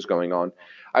like this is going on,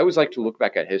 I always like to look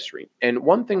back at history. And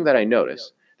one thing that I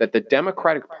notice that the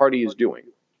Democratic Party is doing,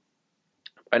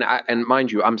 and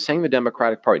mind you, I'm saying the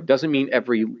Democratic Party doesn't mean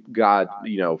every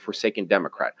forsaken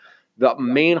Democrat. The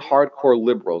main hardcore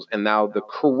liberals, and now the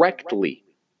correctly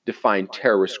defined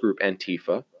terrorist group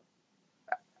Antifa.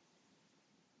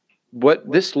 What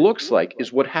this looks like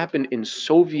is what happened in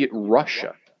Soviet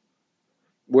Russia,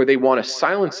 where they want to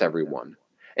silence everyone.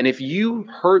 And if you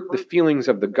hurt the feelings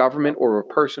of the government or a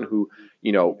person who,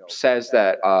 says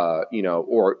that,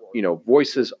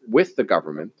 voices with the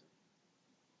government,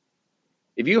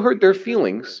 if you hurt their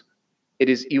feelings, it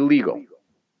is illegal.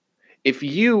 If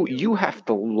you have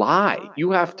to lie,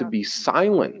 you have to be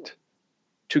silent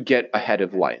to get ahead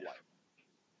of life.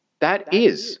 That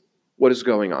is what is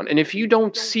going on. And if you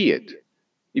don't see it,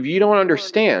 if you don't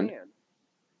understand,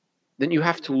 then you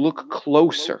have to look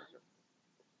closer.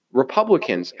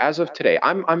 Republicans, as of today,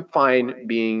 I'm fine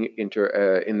being in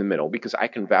the middle, because I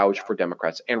can vouch for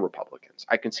Democrats and Republicans.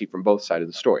 I can see from both sides of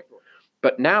the story.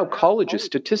 But now colleges,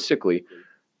 statistically,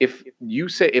 if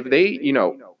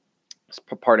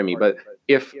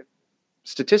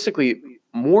statistically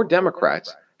more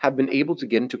Democrats have been able to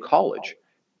get into college,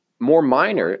 more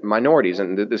minorities,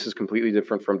 and this is completely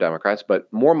different from Democrats,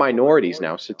 but more minorities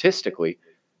now statistically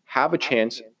have a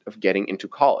chance of getting into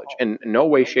college. And in no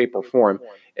way, shape, or form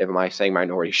am I saying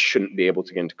minorities shouldn't be able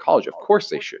to get into college. Of course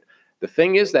they should. The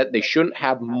thing is that they shouldn't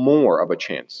have more of a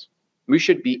chance. We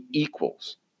should be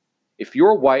equals. If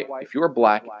you're white, if you're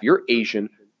black, if you're Asian,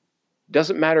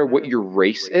 doesn't matter what your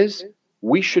race is,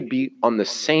 we should be on the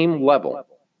same level,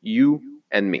 you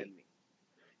and me.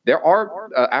 There are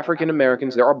African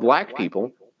Americans, there are black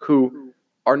people who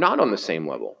are not on the same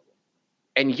level.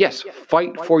 And yes,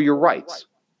 fight for your rights.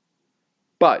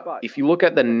 But if you look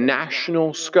at the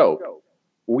national scope,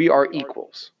 we are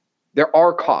equals. There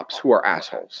are cops who are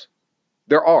assholes.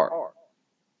 There are.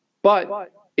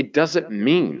 But it doesn't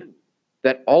mean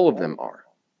that all of them are.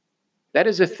 That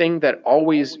is a thing that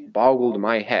always boggled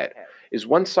my head, is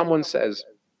when someone says,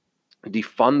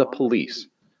 defund the police.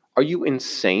 Are you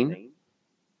insane?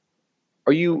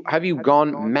 Have you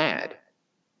gone mad?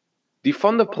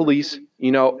 Defund the police,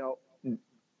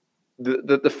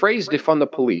 the phrase defund the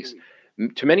police,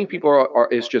 to many people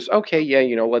is just, okay,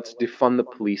 yeah, let's defund the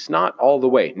police. Not all the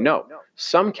way. No,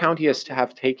 some counties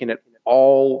have taken it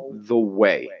all the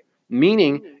way.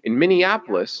 Meaning, in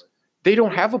Minneapolis, they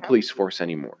don't have a police force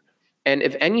anymore. And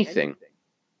if anything,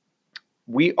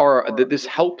 this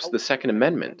helps the Second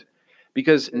Amendment,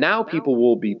 because now people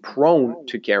will be prone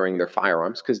to carrying their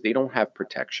firearms because they don't have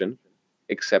protection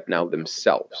except now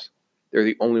themselves. They're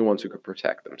the only ones who could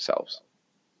protect themselves.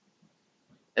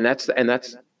 And that's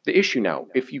the issue now.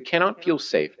 If you cannot feel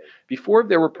safe, before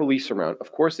there were police around,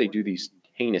 of course they do these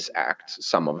heinous acts,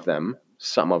 some of them,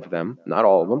 not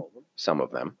all of them, some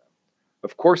of them.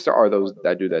 Of course there are those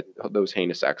that do those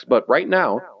heinous acts. But right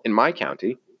now, in my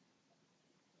county,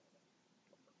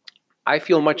 I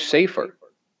feel much safer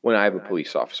when I have a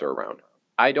police officer around.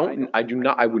 I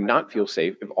would not feel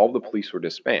safe if all the police were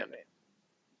disbanded.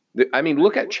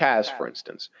 Look at Chaz, for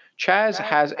instance. Chaz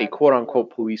has a quote-unquote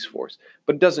police force,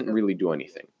 but doesn't really do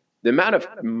anything. The amount of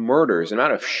murders, the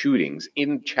amount of shootings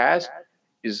in Chaz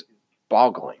is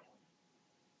boggling.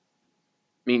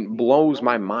 Blows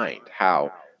my mind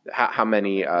how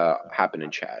many happen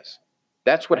in Chaz.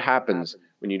 That's what happens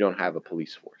when you don't have a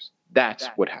police force. That's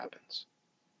what happens.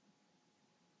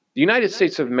 The United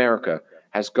States of America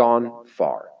has gone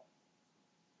far.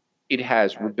 It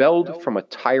has rebelled from a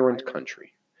tyrant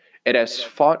country. It has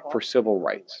fought for civil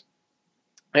rights.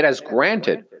 It has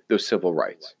granted those civil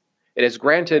rights. It has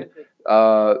granted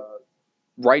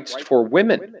rights for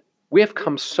women. We have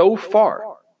come so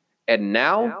far, and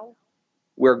now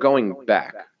we're going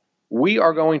back. We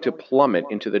are going to plummet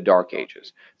into the dark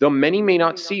ages. Though many may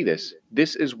not see this,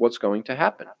 this is what's going to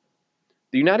happen.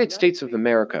 The United States of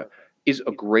America is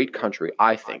a great country,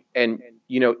 I think. And,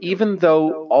 even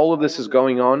though all of this is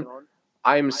going on,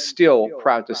 I am still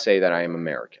proud to say that I am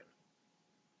American.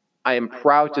 I am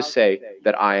proud to say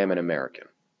that I am an American.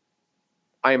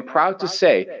 I am proud to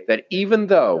say that even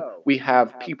though we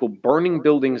have people burning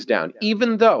buildings down,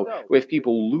 even though we have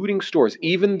people looting stores,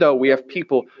 even though we have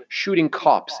people shooting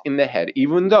cops in the head,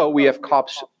 even though we have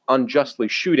cops unjustly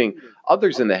shooting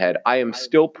others in the head, I am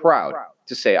still proud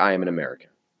to say I am an American.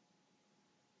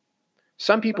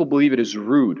 Some people believe it is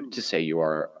rude to say you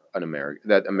are an American,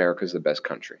 that America is the best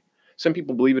country. Some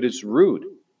people believe it is rude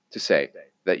to say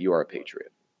that you are a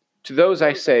patriot. To those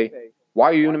I say, why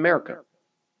are you in America?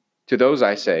 To those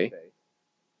I say,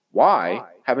 why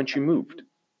haven't you moved?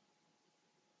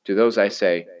 To those I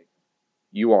say,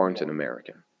 you aren't an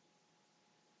American.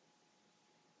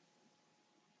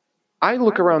 I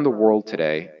look around the world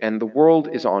today, and the world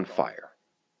is on fire.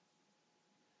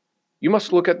 You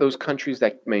must look at those countries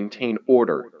that maintain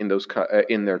order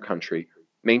in their country,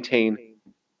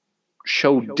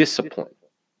 show discipline.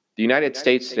 The United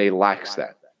States today lacks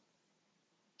that.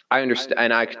 I understand,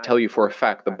 and I can tell you for a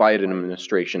fact the Biden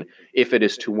administration, if it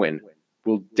is to win,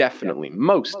 will definitely,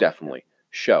 most definitely,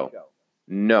 show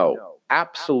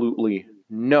absolutely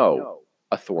no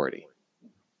authority.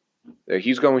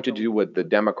 He's going to do what the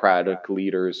Democratic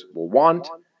leaders will want.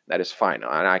 That is fine,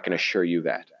 and I can assure you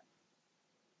that.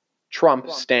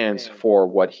 Trump stands for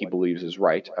what he believes is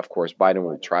right. Of course, Biden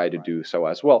will try to do so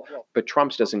as well, but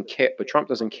Trump doesn't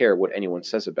care what anyone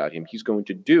says about him. He's going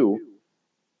to do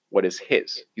what is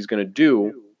his. He's going to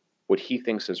do what he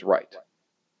thinks is right.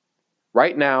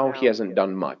 Right now, he hasn't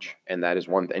done much, and that is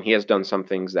one thing. And he has done some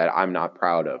things that I'm not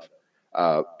proud of.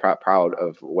 Proud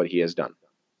of what he has done,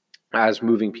 as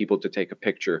moving people to take a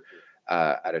picture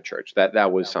at a church.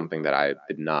 That was something that I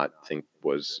did not think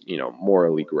was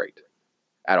morally great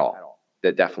at all.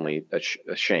 That definitely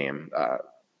a shame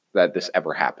that this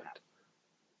ever happened,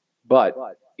 but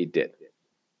it did.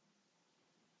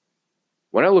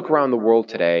 When I look around the world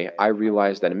today, I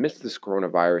realize that amidst this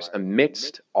coronavirus,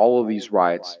 amidst all of these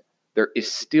riots, there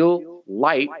is still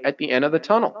light at the end of the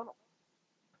tunnel.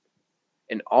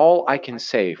 And all I can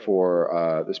say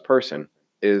for this person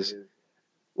is,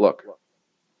 look,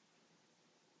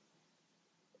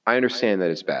 I understand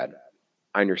that it's bad.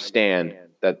 I understand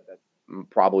that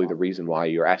probably the reason why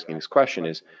you're asking this question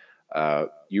is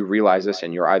you realize this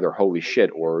and you're either holy shit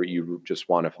or you just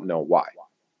want to know why.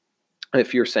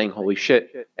 If you're saying holy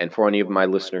shit, and for any of my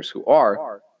listeners who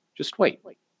are, just wait.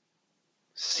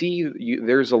 See,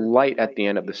 there's a light at the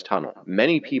end of this tunnel.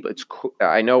 Many people,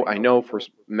 I know for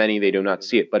many they do not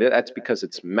see it, but that's because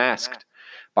it's masked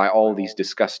by all these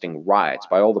disgusting riots,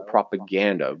 by all the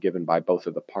propaganda given by both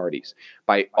of the parties,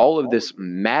 by all of this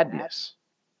madness.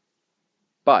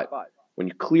 But when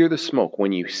you clear the smoke,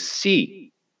 when you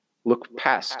look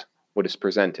past what is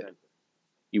presented,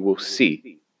 you will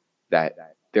see that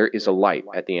there is a light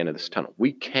at the end of this tunnel.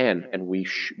 We can and we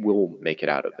will make it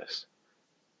out of this.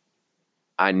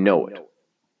 I know it.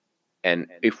 And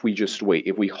if we just wait,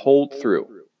 if we hold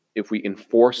through, if we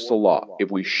enforce the law,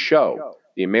 if we show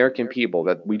the American people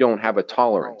that we don't have a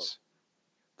tolerance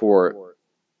for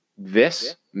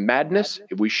this madness,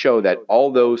 if we show that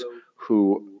all those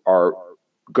who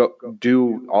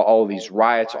do all these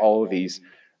riots, all of these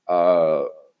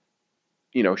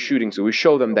shootings, if we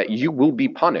show them that you will be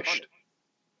punished,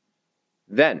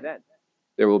 then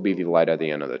there will be the light at the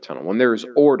end of the tunnel. When there is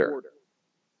order,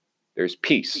 there's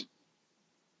peace.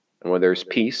 And when there's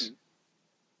peace,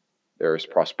 there is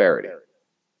prosperity.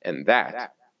 And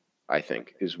that, I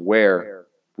think, is where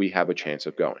we have a chance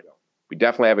of going. We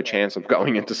definitely have a chance of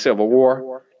going into civil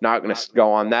war. Not going to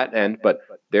go on that end, but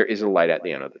there is a light at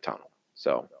the end of the tunnel.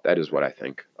 So that is what I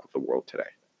think of the world today.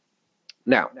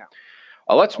 Now,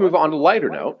 let's move on to a lighter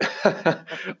note.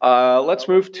 Let's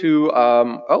move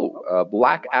to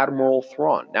Black Admiral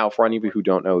Thrawn. Now, for any of you who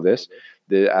don't know this,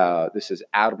 this is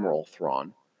Admiral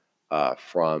Thrawn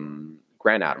from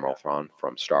Grand Admiral Thrawn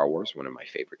from Star Wars, one of my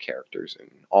favorite characters in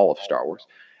all of Star Wars.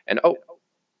 And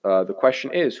the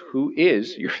question is, who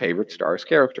is your favorite Star Wars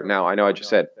character? Now, I know I just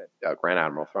said Grand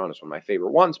Admiral Thrawn is one of my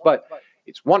favorite ones, but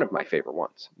It's one of my favorite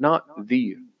ones, not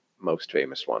the most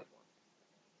famous one.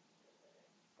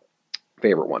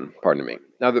 Favorite one, pardon me.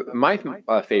 Now, my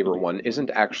favorite one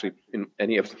isn't actually in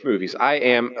any of the movies. I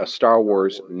am a Star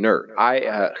Wars nerd.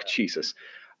 Jesus,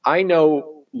 I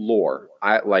know lore.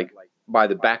 I like by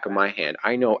the back of my hand.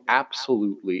 I know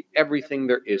absolutely everything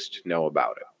there is to know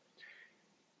about it.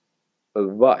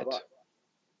 But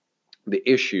the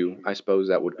issue, I suppose,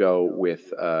 that would go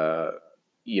with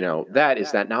that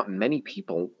is that not many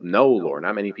people know lore.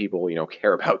 Not many people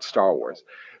care about Star Wars.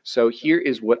 So here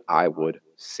is what I would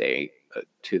say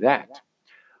to that.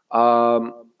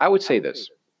 I would say this.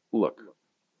 Look,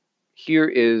 here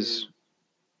is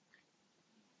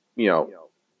you know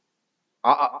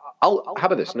I'll how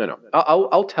about this? No.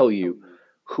 I'll tell you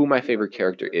who my favorite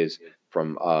character is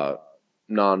from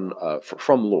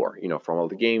from lore. From all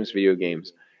the games, video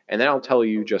games, and then I'll tell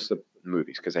you just the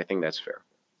movies because I think that's fair.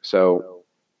 So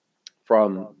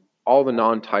from all the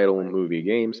non-title movie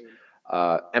games,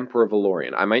 Emperor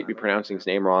Valorian. I might be pronouncing his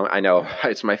name wrong. I know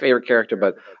it's my favorite character,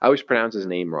 but I always pronounce his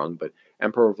name wrong. But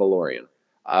Emperor Valorian.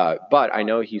 But I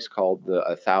know he's called the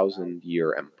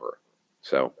 1,000-Year Emperor.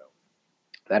 So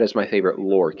that is my favorite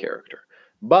lore character.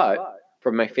 But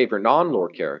from my favorite non-lore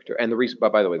character, and the reason,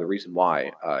 but by the way, the reason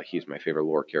why he's my favorite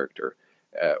lore character,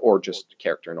 or just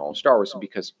character in all of Star Wars, is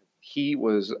because he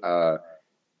was.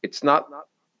 It's not.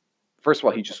 First of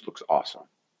all, he just looks awesome,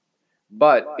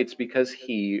 but it's because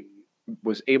he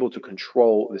was able to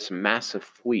control this massive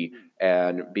fleet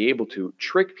and be able to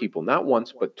trick people not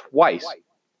once but twice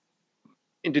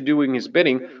into doing his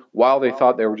bidding while they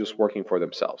thought they were just working for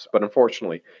themselves. But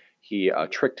unfortunately, he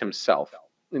tricked himself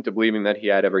into believing that he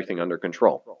had everything under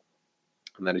control.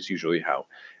 And that is usually how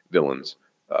villains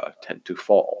tend to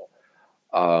fall.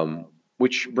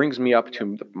 Which brings me up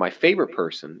to my favorite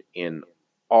person in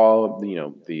all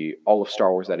of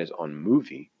Star Wars that is on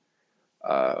movie,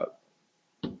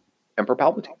 Emperor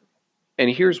Palpatine. And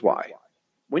here's why.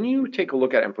 When you take a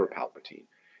look at Emperor Palpatine,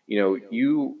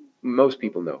 most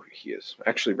people know who he is.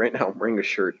 Actually, right now I'm wearing a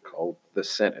shirt called The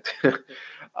Senate.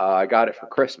 I got it for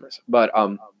Christmas. But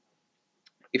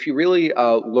if you really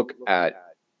look at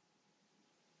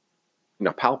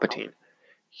Palpatine,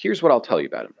 here's what I'll tell you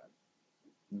about him.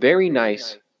 Very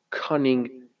nice,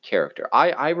 cunning character.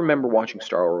 I remember watching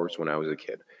Star Wars when I was a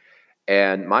kid.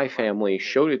 And my family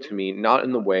showed it to me not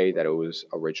in the way that it was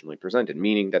originally presented,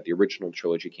 meaning that the original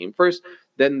trilogy came first,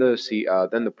 then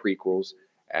the prequels,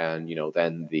 and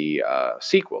then the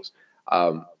sequels.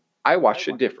 I watched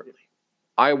it differently.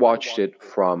 I watched it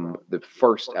from the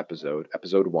first episode,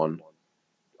 episode 1,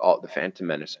 the Phantom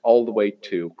Menace, all the way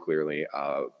to clearly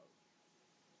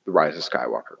the Rise of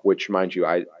Skywalker. Which, mind you,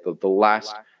 the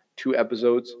last 2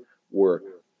 episodes were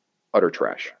utter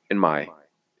trash in my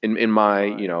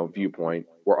viewpoint.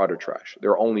 Were utter trash.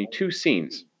 There are only 2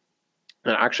 scenes,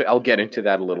 and actually I'll get into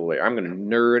that a little later. I'm going to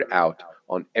nerd out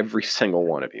on every single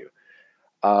one of you.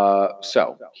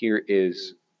 So here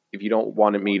is, if you don't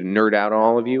want me to nerd out on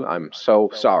all of you, I'm so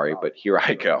sorry, but here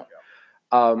I go.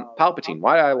 Palpatine,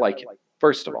 why do I like him?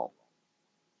 First of all,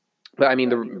 but I mean,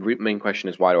 the main question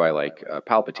is, why do I like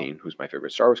Palpatine, who's my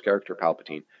favorite Star Wars character,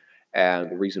 Palpatine?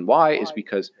 And the reason why is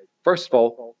because, first of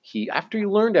all, after he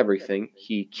learned everything,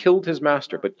 he killed his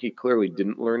master, but he clearly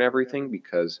didn't learn everything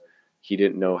because he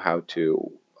didn't know how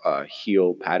to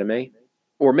heal Padme.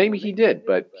 Or maybe he did,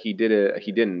 but he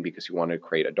didn't because he wanted to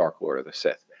create a Dark Lord of the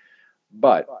Sith.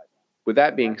 But with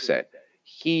that being said,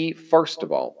 he first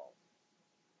of all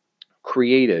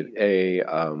created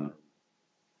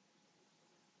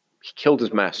he killed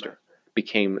his master,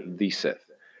 became the Sith,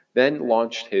 then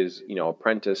launched his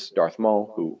apprentice Darth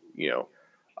Maul, who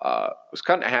was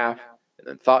cut in half and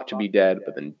then thought to be dead,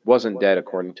 but then wasn't dead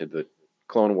according to the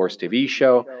Clone Wars TV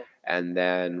show, and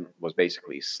then was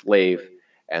basically a slave,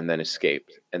 and then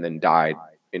escaped, and then died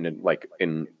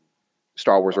in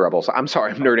Star Wars Rebels. I'm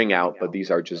sorry, I'm nerding out, but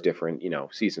these are just different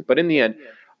seasons. But in the end,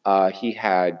 he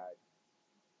had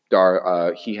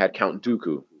Count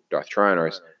Dooku, Darth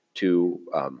Tyrannus, to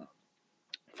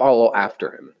follow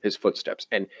after him, his footsteps,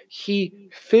 and he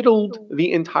fiddled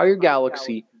the entire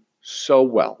galaxy so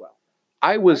well.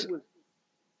 I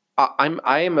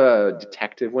am a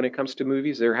detective when it comes to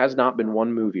movies. There has not been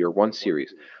one movie or one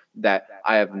series that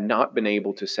I have not been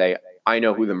able to say, I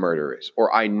know who the murderer is,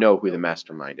 or I know who the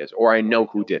mastermind is, or I know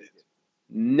who did it.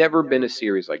 Never been a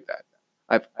series like that.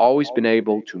 I've always been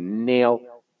able to nail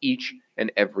each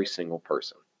and every single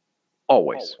person.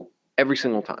 Always. Every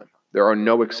single time. There are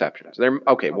no exceptions. There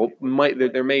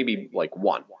may be like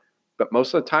one, but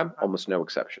most of the time, almost no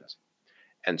exceptions.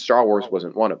 And Star Wars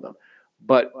wasn't one of them.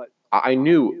 But I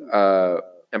knew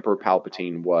Emperor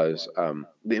Palpatine was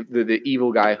the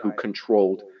evil guy who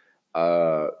controlled,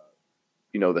 the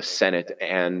Senate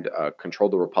and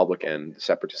controlled the Republic and the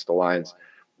Separatist Alliance,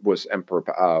 was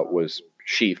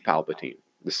Sheev Palpatine,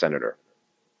 the senator,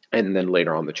 and then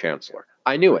later on the Chancellor.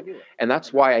 I knew it, and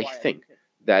that's why I think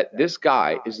that this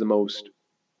guy is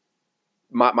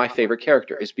my favorite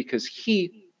character, is because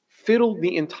he fiddled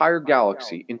the entire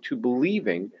galaxy into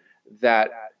believing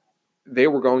that they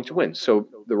were going to win. So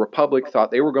the Republic thought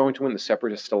they were going to win, the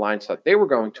Separatist Alliance thought they were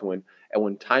going to win, and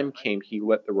when time came, he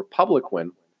let the Republic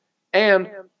win. And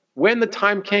when the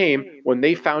time came, when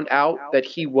they found out that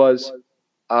he was,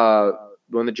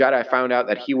 when the Jedi found out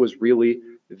that he was really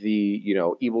the,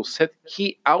 evil Sith,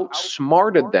 he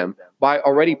outsmarted them by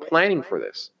already planning for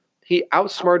this. He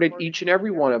outsmarted each and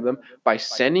every one of them by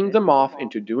sending them off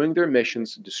into doing their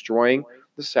missions, destroying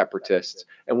the Separatists.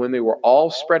 And when they were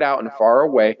all spread out and far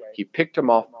away, he picked them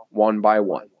off one by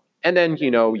one. And then,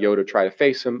 Yoda tried to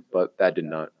face him, but that did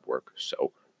not work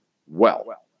so well.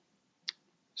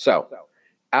 So,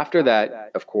 after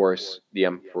that, of course, the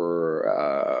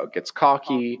Emperor gets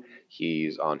cocky.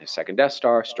 He's on his second Death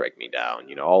Star, strike me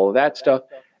down, all of that stuff.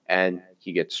 And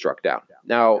he gets struck down.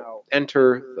 Now,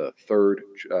 enter the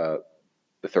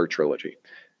third trilogy.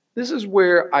 This is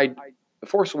where The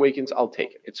Force Awakens, I'll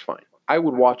take it. It's fine. I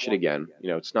would watch it again.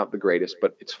 It's not the greatest,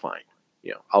 but it's fine.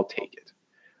 I'll take it.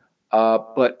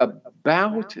 But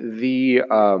about the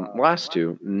last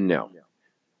two, no.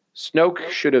 Snoke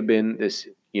should have been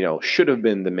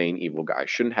the main evil guy.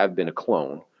 Shouldn't have been a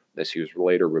clone, as he was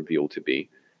later revealed to be.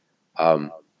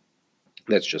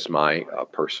 That's just my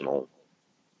personal,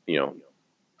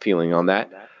 feeling on that.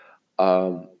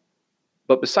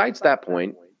 But besides that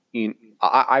point,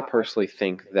 I personally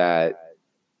think that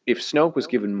if Snoke was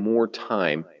given more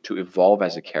time to evolve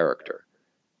as a character,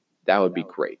 that would be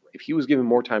great. If he was given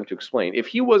more time to explain, if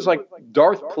he was like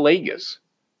Darth Plagueis,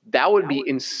 that would be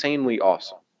insanely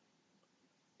awesome.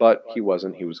 But he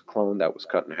wasn't. He was a clone that was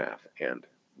cut in half, and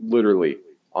literally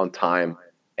on time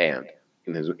and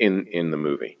in the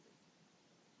movie.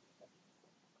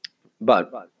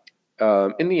 But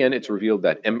in the end, it's revealed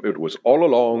that it was all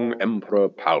along Emperor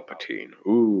Palpatine.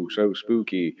 Ooh, so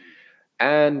spooky.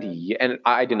 And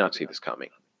I did not see this coming.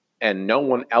 And no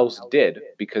one else did,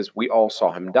 because we all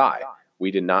saw him die.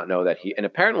 We did not know that and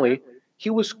apparently he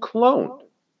was cloned.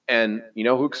 And you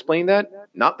know who explained that?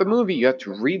 Not the movie. You have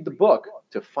to read the book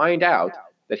to find out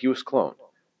that he was cloned.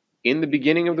 In the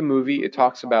beginning of the movie, it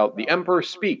talks about the Emperor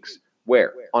speaks.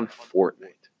 Where? On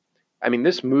Fortnite. I mean,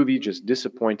 this movie just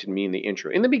disappointed me in the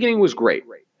intro. In the beginning was great,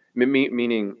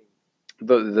 meaning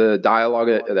the dialogue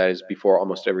that is before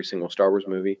almost every single Star Wars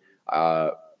movie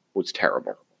was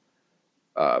terrible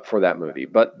for that movie.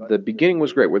 But the beginning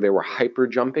was great, where they were hyper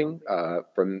jumping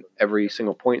from every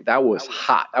single point. That was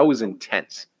hot. That was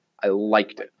intense. I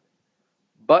liked it.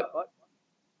 But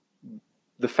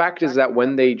the fact is that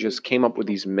when they just came up with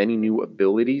these many new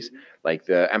abilities, like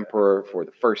the Emperor for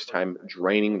the first time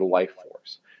draining the life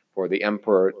force, for the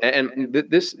Emperor, and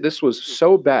this was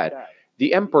so bad,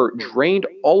 the Emperor drained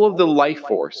all of the life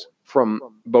force from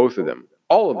both of them.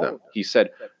 All of them. He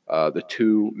said the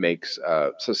two makes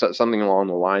something along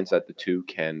the lines that the two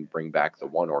can bring back the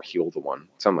one or heal the one,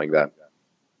 something like that.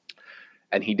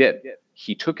 And he did.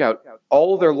 He took out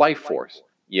all of their life force.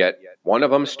 Yet one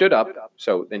of them stood up,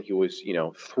 so then he was,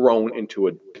 thrown into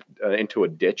a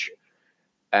ditch,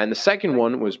 and the second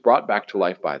one was brought back to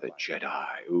life by the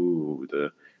Jedi. Ooh,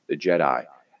 the Jedi.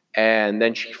 And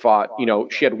then she fought.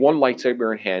 She had one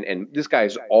lightsaber in hand, and this guy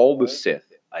is all the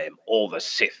Sith. I am all the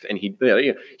Sith, and he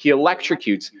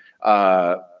electrocutes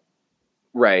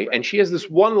Rey, and she has this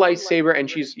one lightsaber, and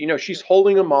she's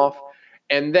holding him off,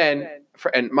 and then.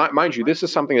 Mind you, this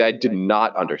is something that I did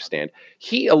not understand.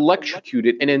 He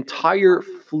electrocuted an entire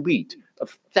fleet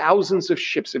of thousands of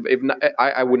ships, if not,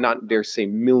 I would not dare say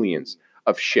millions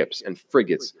of ships and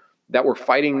frigates that were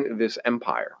fighting this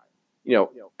empire.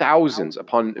 Thousands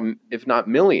upon, if not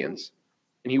millions.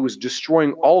 And he was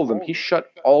destroying all of them. He shut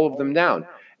all of them down.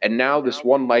 And now this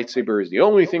one lightsaber is the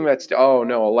only thing that's, oh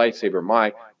no, a lightsaber,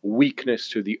 my weakness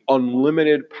to the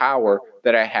unlimited power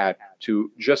that I had to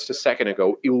just a second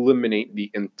ago eliminate the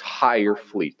entire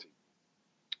fleet.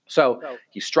 So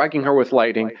he's striking her with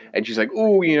lightning, and she's like,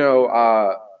 ooh,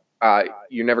 you're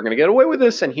never going to get away with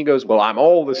this. And he goes, well, I'm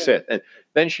all the Sith. And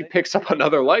then she picks up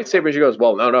another lightsaber, and she goes,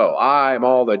 well, no, I'm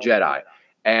all the Jedi.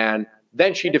 And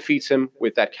then she defeats him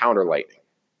with that counter lightning.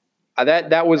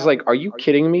 That was like, are you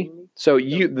kidding me? So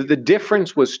the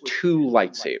difference was two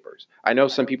lightsabers. I know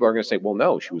some people are going to say, well,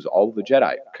 no, she was all the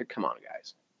Jedi. Come on,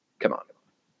 guys. Come on.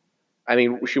 I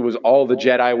mean, she was all the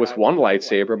Jedi with one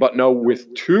lightsaber, but no,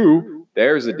 with two,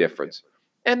 there's a difference.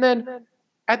 And then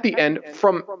at the end,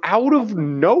 from out of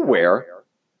nowhere,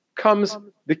 comes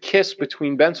the kiss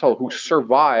between Ben Solo, who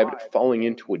survived falling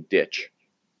into a ditch,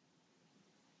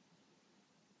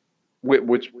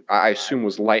 which I assume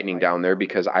was lightning down there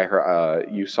because I heard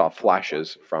you saw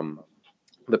flashes from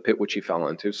the pit which he fell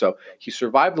into. So he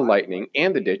survived the lightning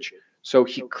and the ditch. So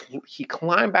he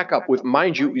climbed back up with,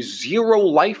 mind you, zero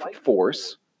life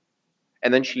force.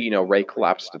 And then she, Rey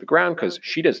collapsed to the ground because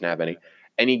she doesn't have any.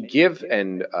 And he gives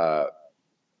her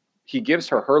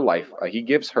life. He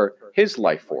gives her his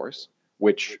life force,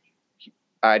 which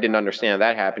I didn't understand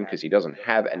that happened because he doesn't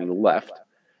have any left.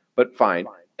 But fine.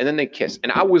 And then they kiss,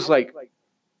 and I was like,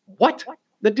 "What?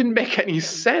 That didn't make any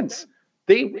sense."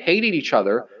 They hated each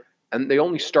other, and they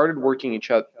only started working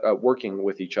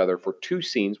with each other for 2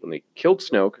 scenes when they killed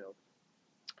Snoke,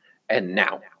 and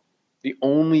now. The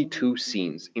only 2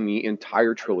 scenes in the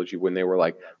entire trilogy when they were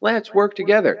like, let's work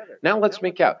together. Now let's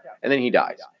make out. And then he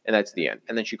dies. And that's the end.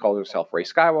 And then she calls herself Rey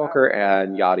Skywalker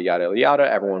and yada, yada, yada.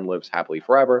 Everyone lives happily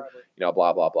forever. Blah,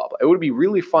 blah, blah, blah. It would be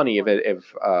really funny if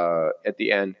at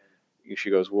the end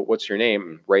she goes, well, what's your name?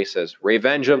 And Rey says,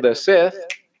 Revenge of the Sith.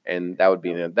 And that would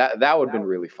be that would have been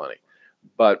really funny.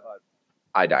 But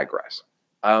I digress.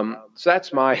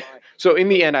 So in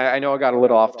the end, I know I got a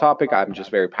little off topic. I'm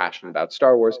just very passionate about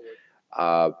Star Wars.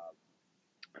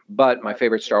 But my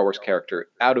favorite Star Wars character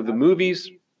out of the movies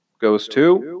goes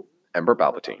to Emperor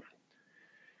Palpatine.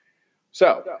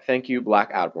 So, thank you,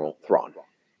 Black Admiral Thrawn.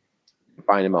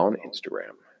 Find him on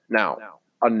Instagram. Now,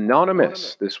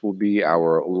 Anonymous, this will be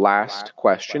our last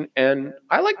question, and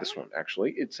I like this one,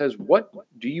 actually. It says, what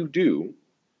do you do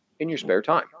in your spare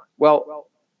time? Well,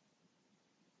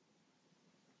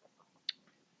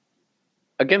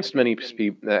 against many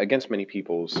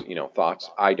people's thoughts,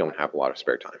 I don't have a lot of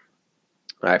spare time.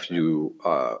 I have to do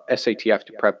SAT. I have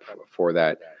to prep for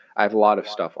that. I have a lot of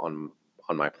stuff on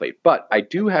my plate, but I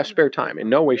do have spare time. In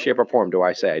no way, shape, or form do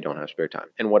I say I don't have spare time.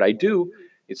 And what I do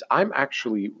is I'm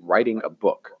actually writing a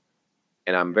book,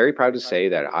 and I'm very proud to say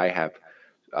that I have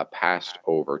passed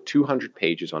over 200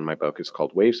 pages on my book. It's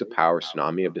called Waves of Power: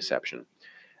 Tsunami of Deception.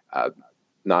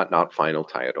 Not final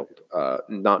titled,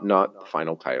 not the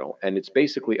final title, and it's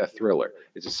basically a thriller.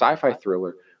 It's a sci-fi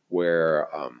thriller where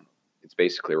it's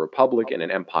basically a republic and an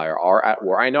empire are at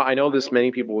war. I know this.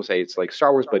 Many people will say it's like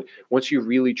Star Wars, but once you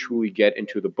really truly get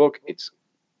into the book, it's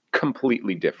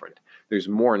completely different. There's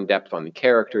more in depth on the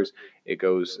characters. It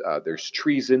goes. There's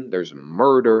treason. There's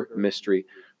murder mystery.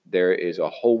 There is a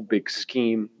whole big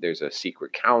scheme. There's a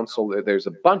secret council. There's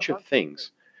a bunch of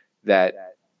things that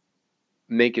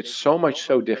make it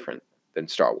so different than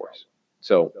Star Wars.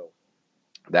 So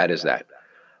that is that.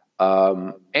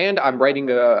 And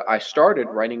I started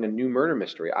writing a new murder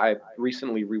mystery. I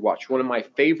recently rewatched one of my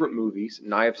favorite movies,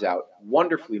 Knives Out,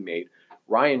 wonderfully made.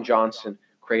 Rian Johnson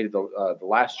created The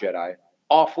Last Jedi,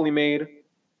 awfully made.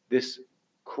 This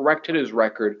corrected his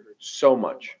record so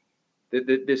much.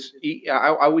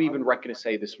 I would even reckon to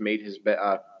say this made his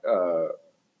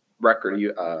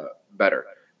record better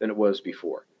than it was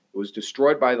before. It was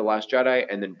destroyed by The Last Jedi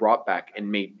and then brought back and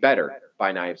made better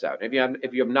by Knives Out. If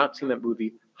you have not seen that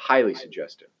movie, highly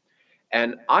suggest it.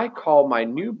 And I call my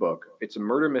new book, it's a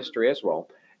murder mystery as well,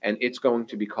 and it's going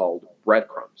to be called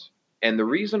Breadcrumbs. And the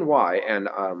reason why, and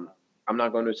I'm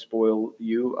not going to spoil to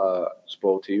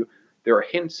you, there are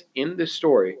hints in this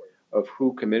story of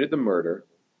who committed the murder,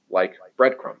 like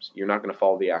breadcrumbs. You're not going to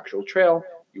follow the actual trail.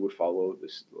 You would follow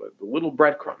the little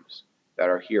breadcrumbs that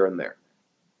are here and there.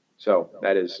 So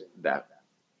that is that.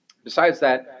 Besides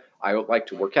that, I like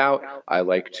to work out. I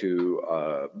like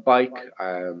to bike.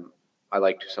 I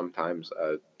like to sometimes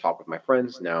talk with my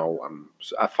friends. Now I'm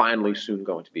finally soon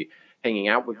going to be hanging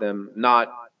out with them,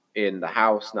 not in the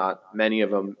house, not many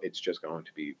of them. It's just going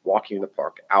to be walking in the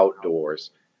park, outdoors.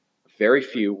 Very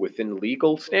few within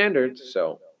legal standards,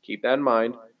 so keep that in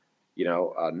mind.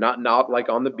 Not like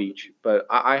on the beach, but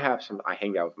I have some. I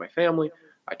hang out with my family.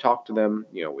 I talk to them.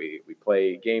 We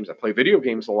play games. I play video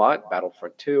games a lot.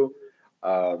 Battlefront 2.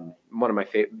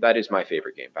 That is my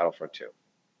favorite game, Battlefront 2.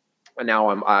 And now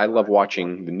I love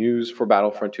watching the news for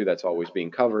Battlefront 2. That's always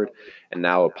being covered, and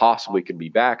now it possibly could be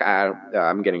back.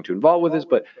 I'm getting too involved with this,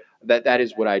 but that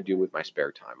is what I do with my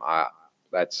spare time.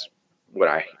 That's what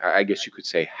I guess you could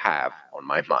say have on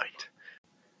my mind.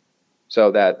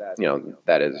 So that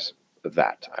is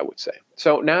that, I would say.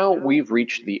 So now we've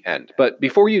reached the end. But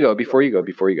before you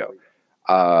go,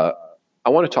 I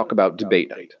want to talk about debate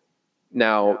night.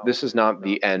 Now, this is not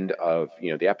the end of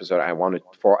the episode. I wanted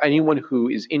for anyone who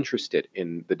is interested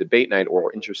in the debate night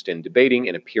or interested in debating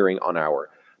and appearing on our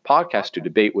podcast to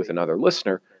debate with another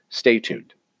listener, stay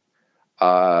tuned.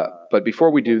 But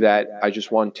before we do that, I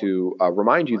just want to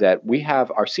remind you that we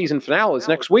have our season finale is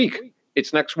next week.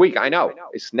 It's next week. I know.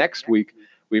 It's next week.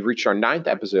 We've reached our 9th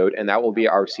episode, and that will be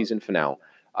our season finale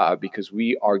because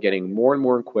we are getting more and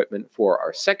more equipment for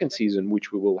our second season,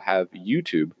 which we will have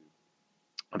YouTube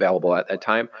available at that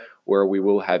time, where we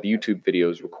will have YouTube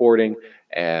videos recording,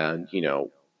 and we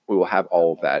will have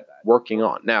all of that working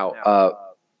on. Now,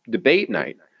 debate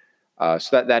night.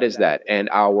 So that is that, and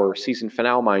our season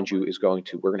finale, mind you, we're going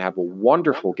to have a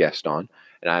wonderful guest on,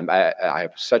 and I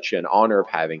have such an honor of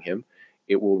having him.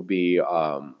 It will be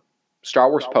Star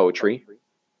Wars poetry.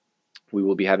 We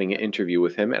will be having an interview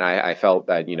with him, and I felt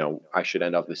that I should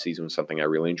end off the season with something I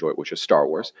really enjoy, which is Star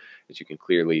Wars, as you can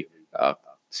clearly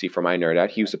see from my nerd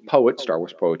out. He's a poet, Star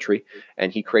Wars poetry,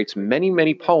 and he creates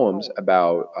many poems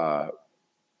about.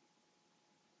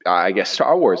 I guess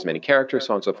Star Wars, many characters,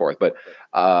 so on and so forth. But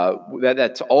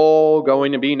that's all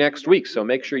going to be next week, so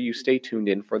make sure you stay tuned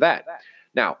in for that.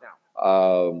 Now,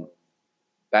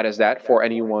 that is that for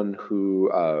anyone who.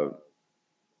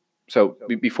 So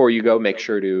before you go, make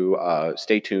sure to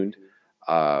stay tuned.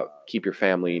 Keep your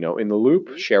family, in the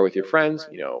loop. Share with your friends.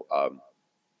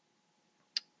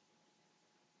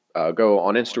 Go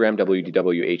on Instagram,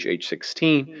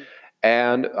 WDWHH16.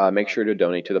 And make sure to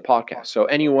donate to the podcast. So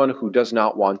anyone who does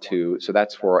not want to, so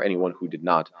that's for anyone who did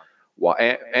not,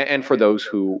 and for those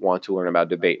who want to learn about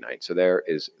debate night. So there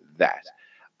is that.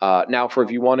 Now,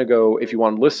 if you want to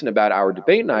listen about our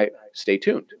debate night, stay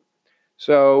tuned.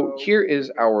 So here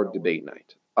is our debate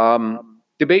night.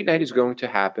 Debate night is going to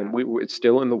happen. It's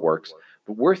still in the works,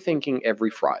 but we're thinking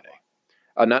every Friday.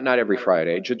 Not every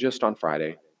Friday, just on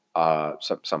Friday.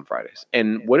 Some Fridays.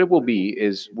 And what it will be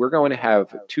is we're going to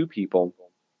have two people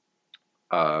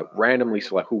randomly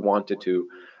select who wanted to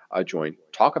join,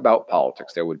 talk about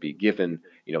politics. There would be given,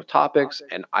 topics,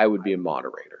 and I would be a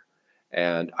moderator.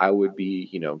 And I would be,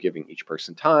 giving each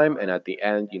person time. And at the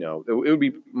end, it would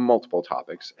be multiple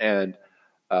topics. And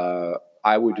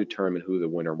I would determine who the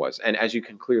winner was. And as you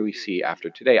can clearly see after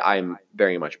today, I am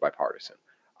very much bipartisan.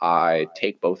 I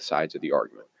take both sides of the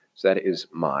argument. So that is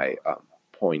my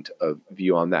point of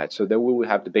view on that. So then we will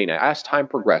have debate. Now, as time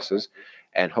progresses,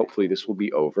 and hopefully this will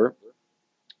be over,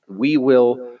 we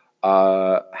will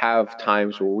have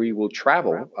times where we will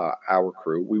travel, our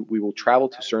crew, we will travel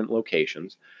to certain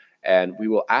locations, and we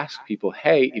will ask people,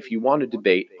 hey, if you want to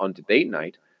debate on debate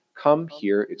night, come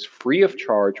here. It's free of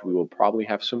charge. We will probably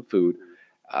have some food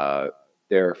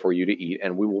there for you to eat,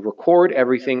 and we will record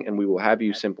everything, and we will have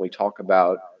you simply talk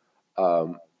about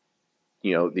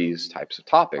these types of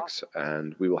topics,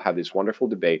 and we will have this wonderful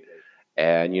debate,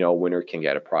 and a winner can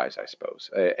get a prize, I suppose.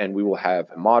 And we will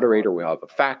have a moderator, we'll have a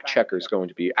fact checker. It's going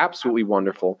to be absolutely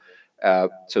wonderful.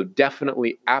 So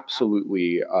definitely,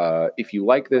 absolutely, if you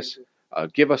like this,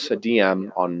 give us a DM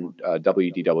on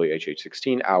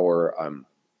WDWHH16, our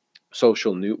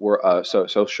social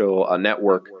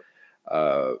network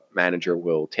manager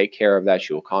will take care of that.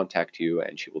 She will contact you,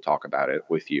 and she will talk about it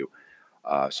with you,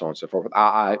 so on and so forth.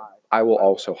 I will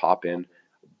also hop in,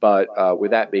 but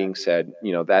with that being said,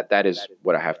 that is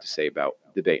what I have to say about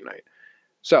debate night.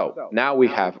 So now we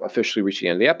have officially reached the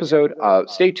end of the episode.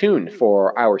 Stay tuned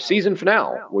for our season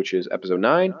finale, which is episode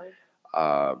 9.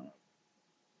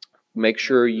 Make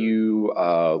sure you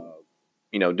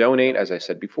donate, as I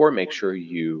said before. Make sure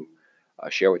you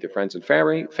share with your friends and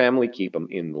family. Keep them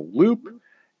in the loop,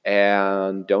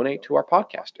 and donate to our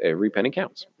podcast. Every penny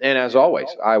counts. And as always,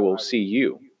 I will see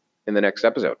you in the next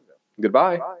episode.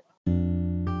 Goodbye.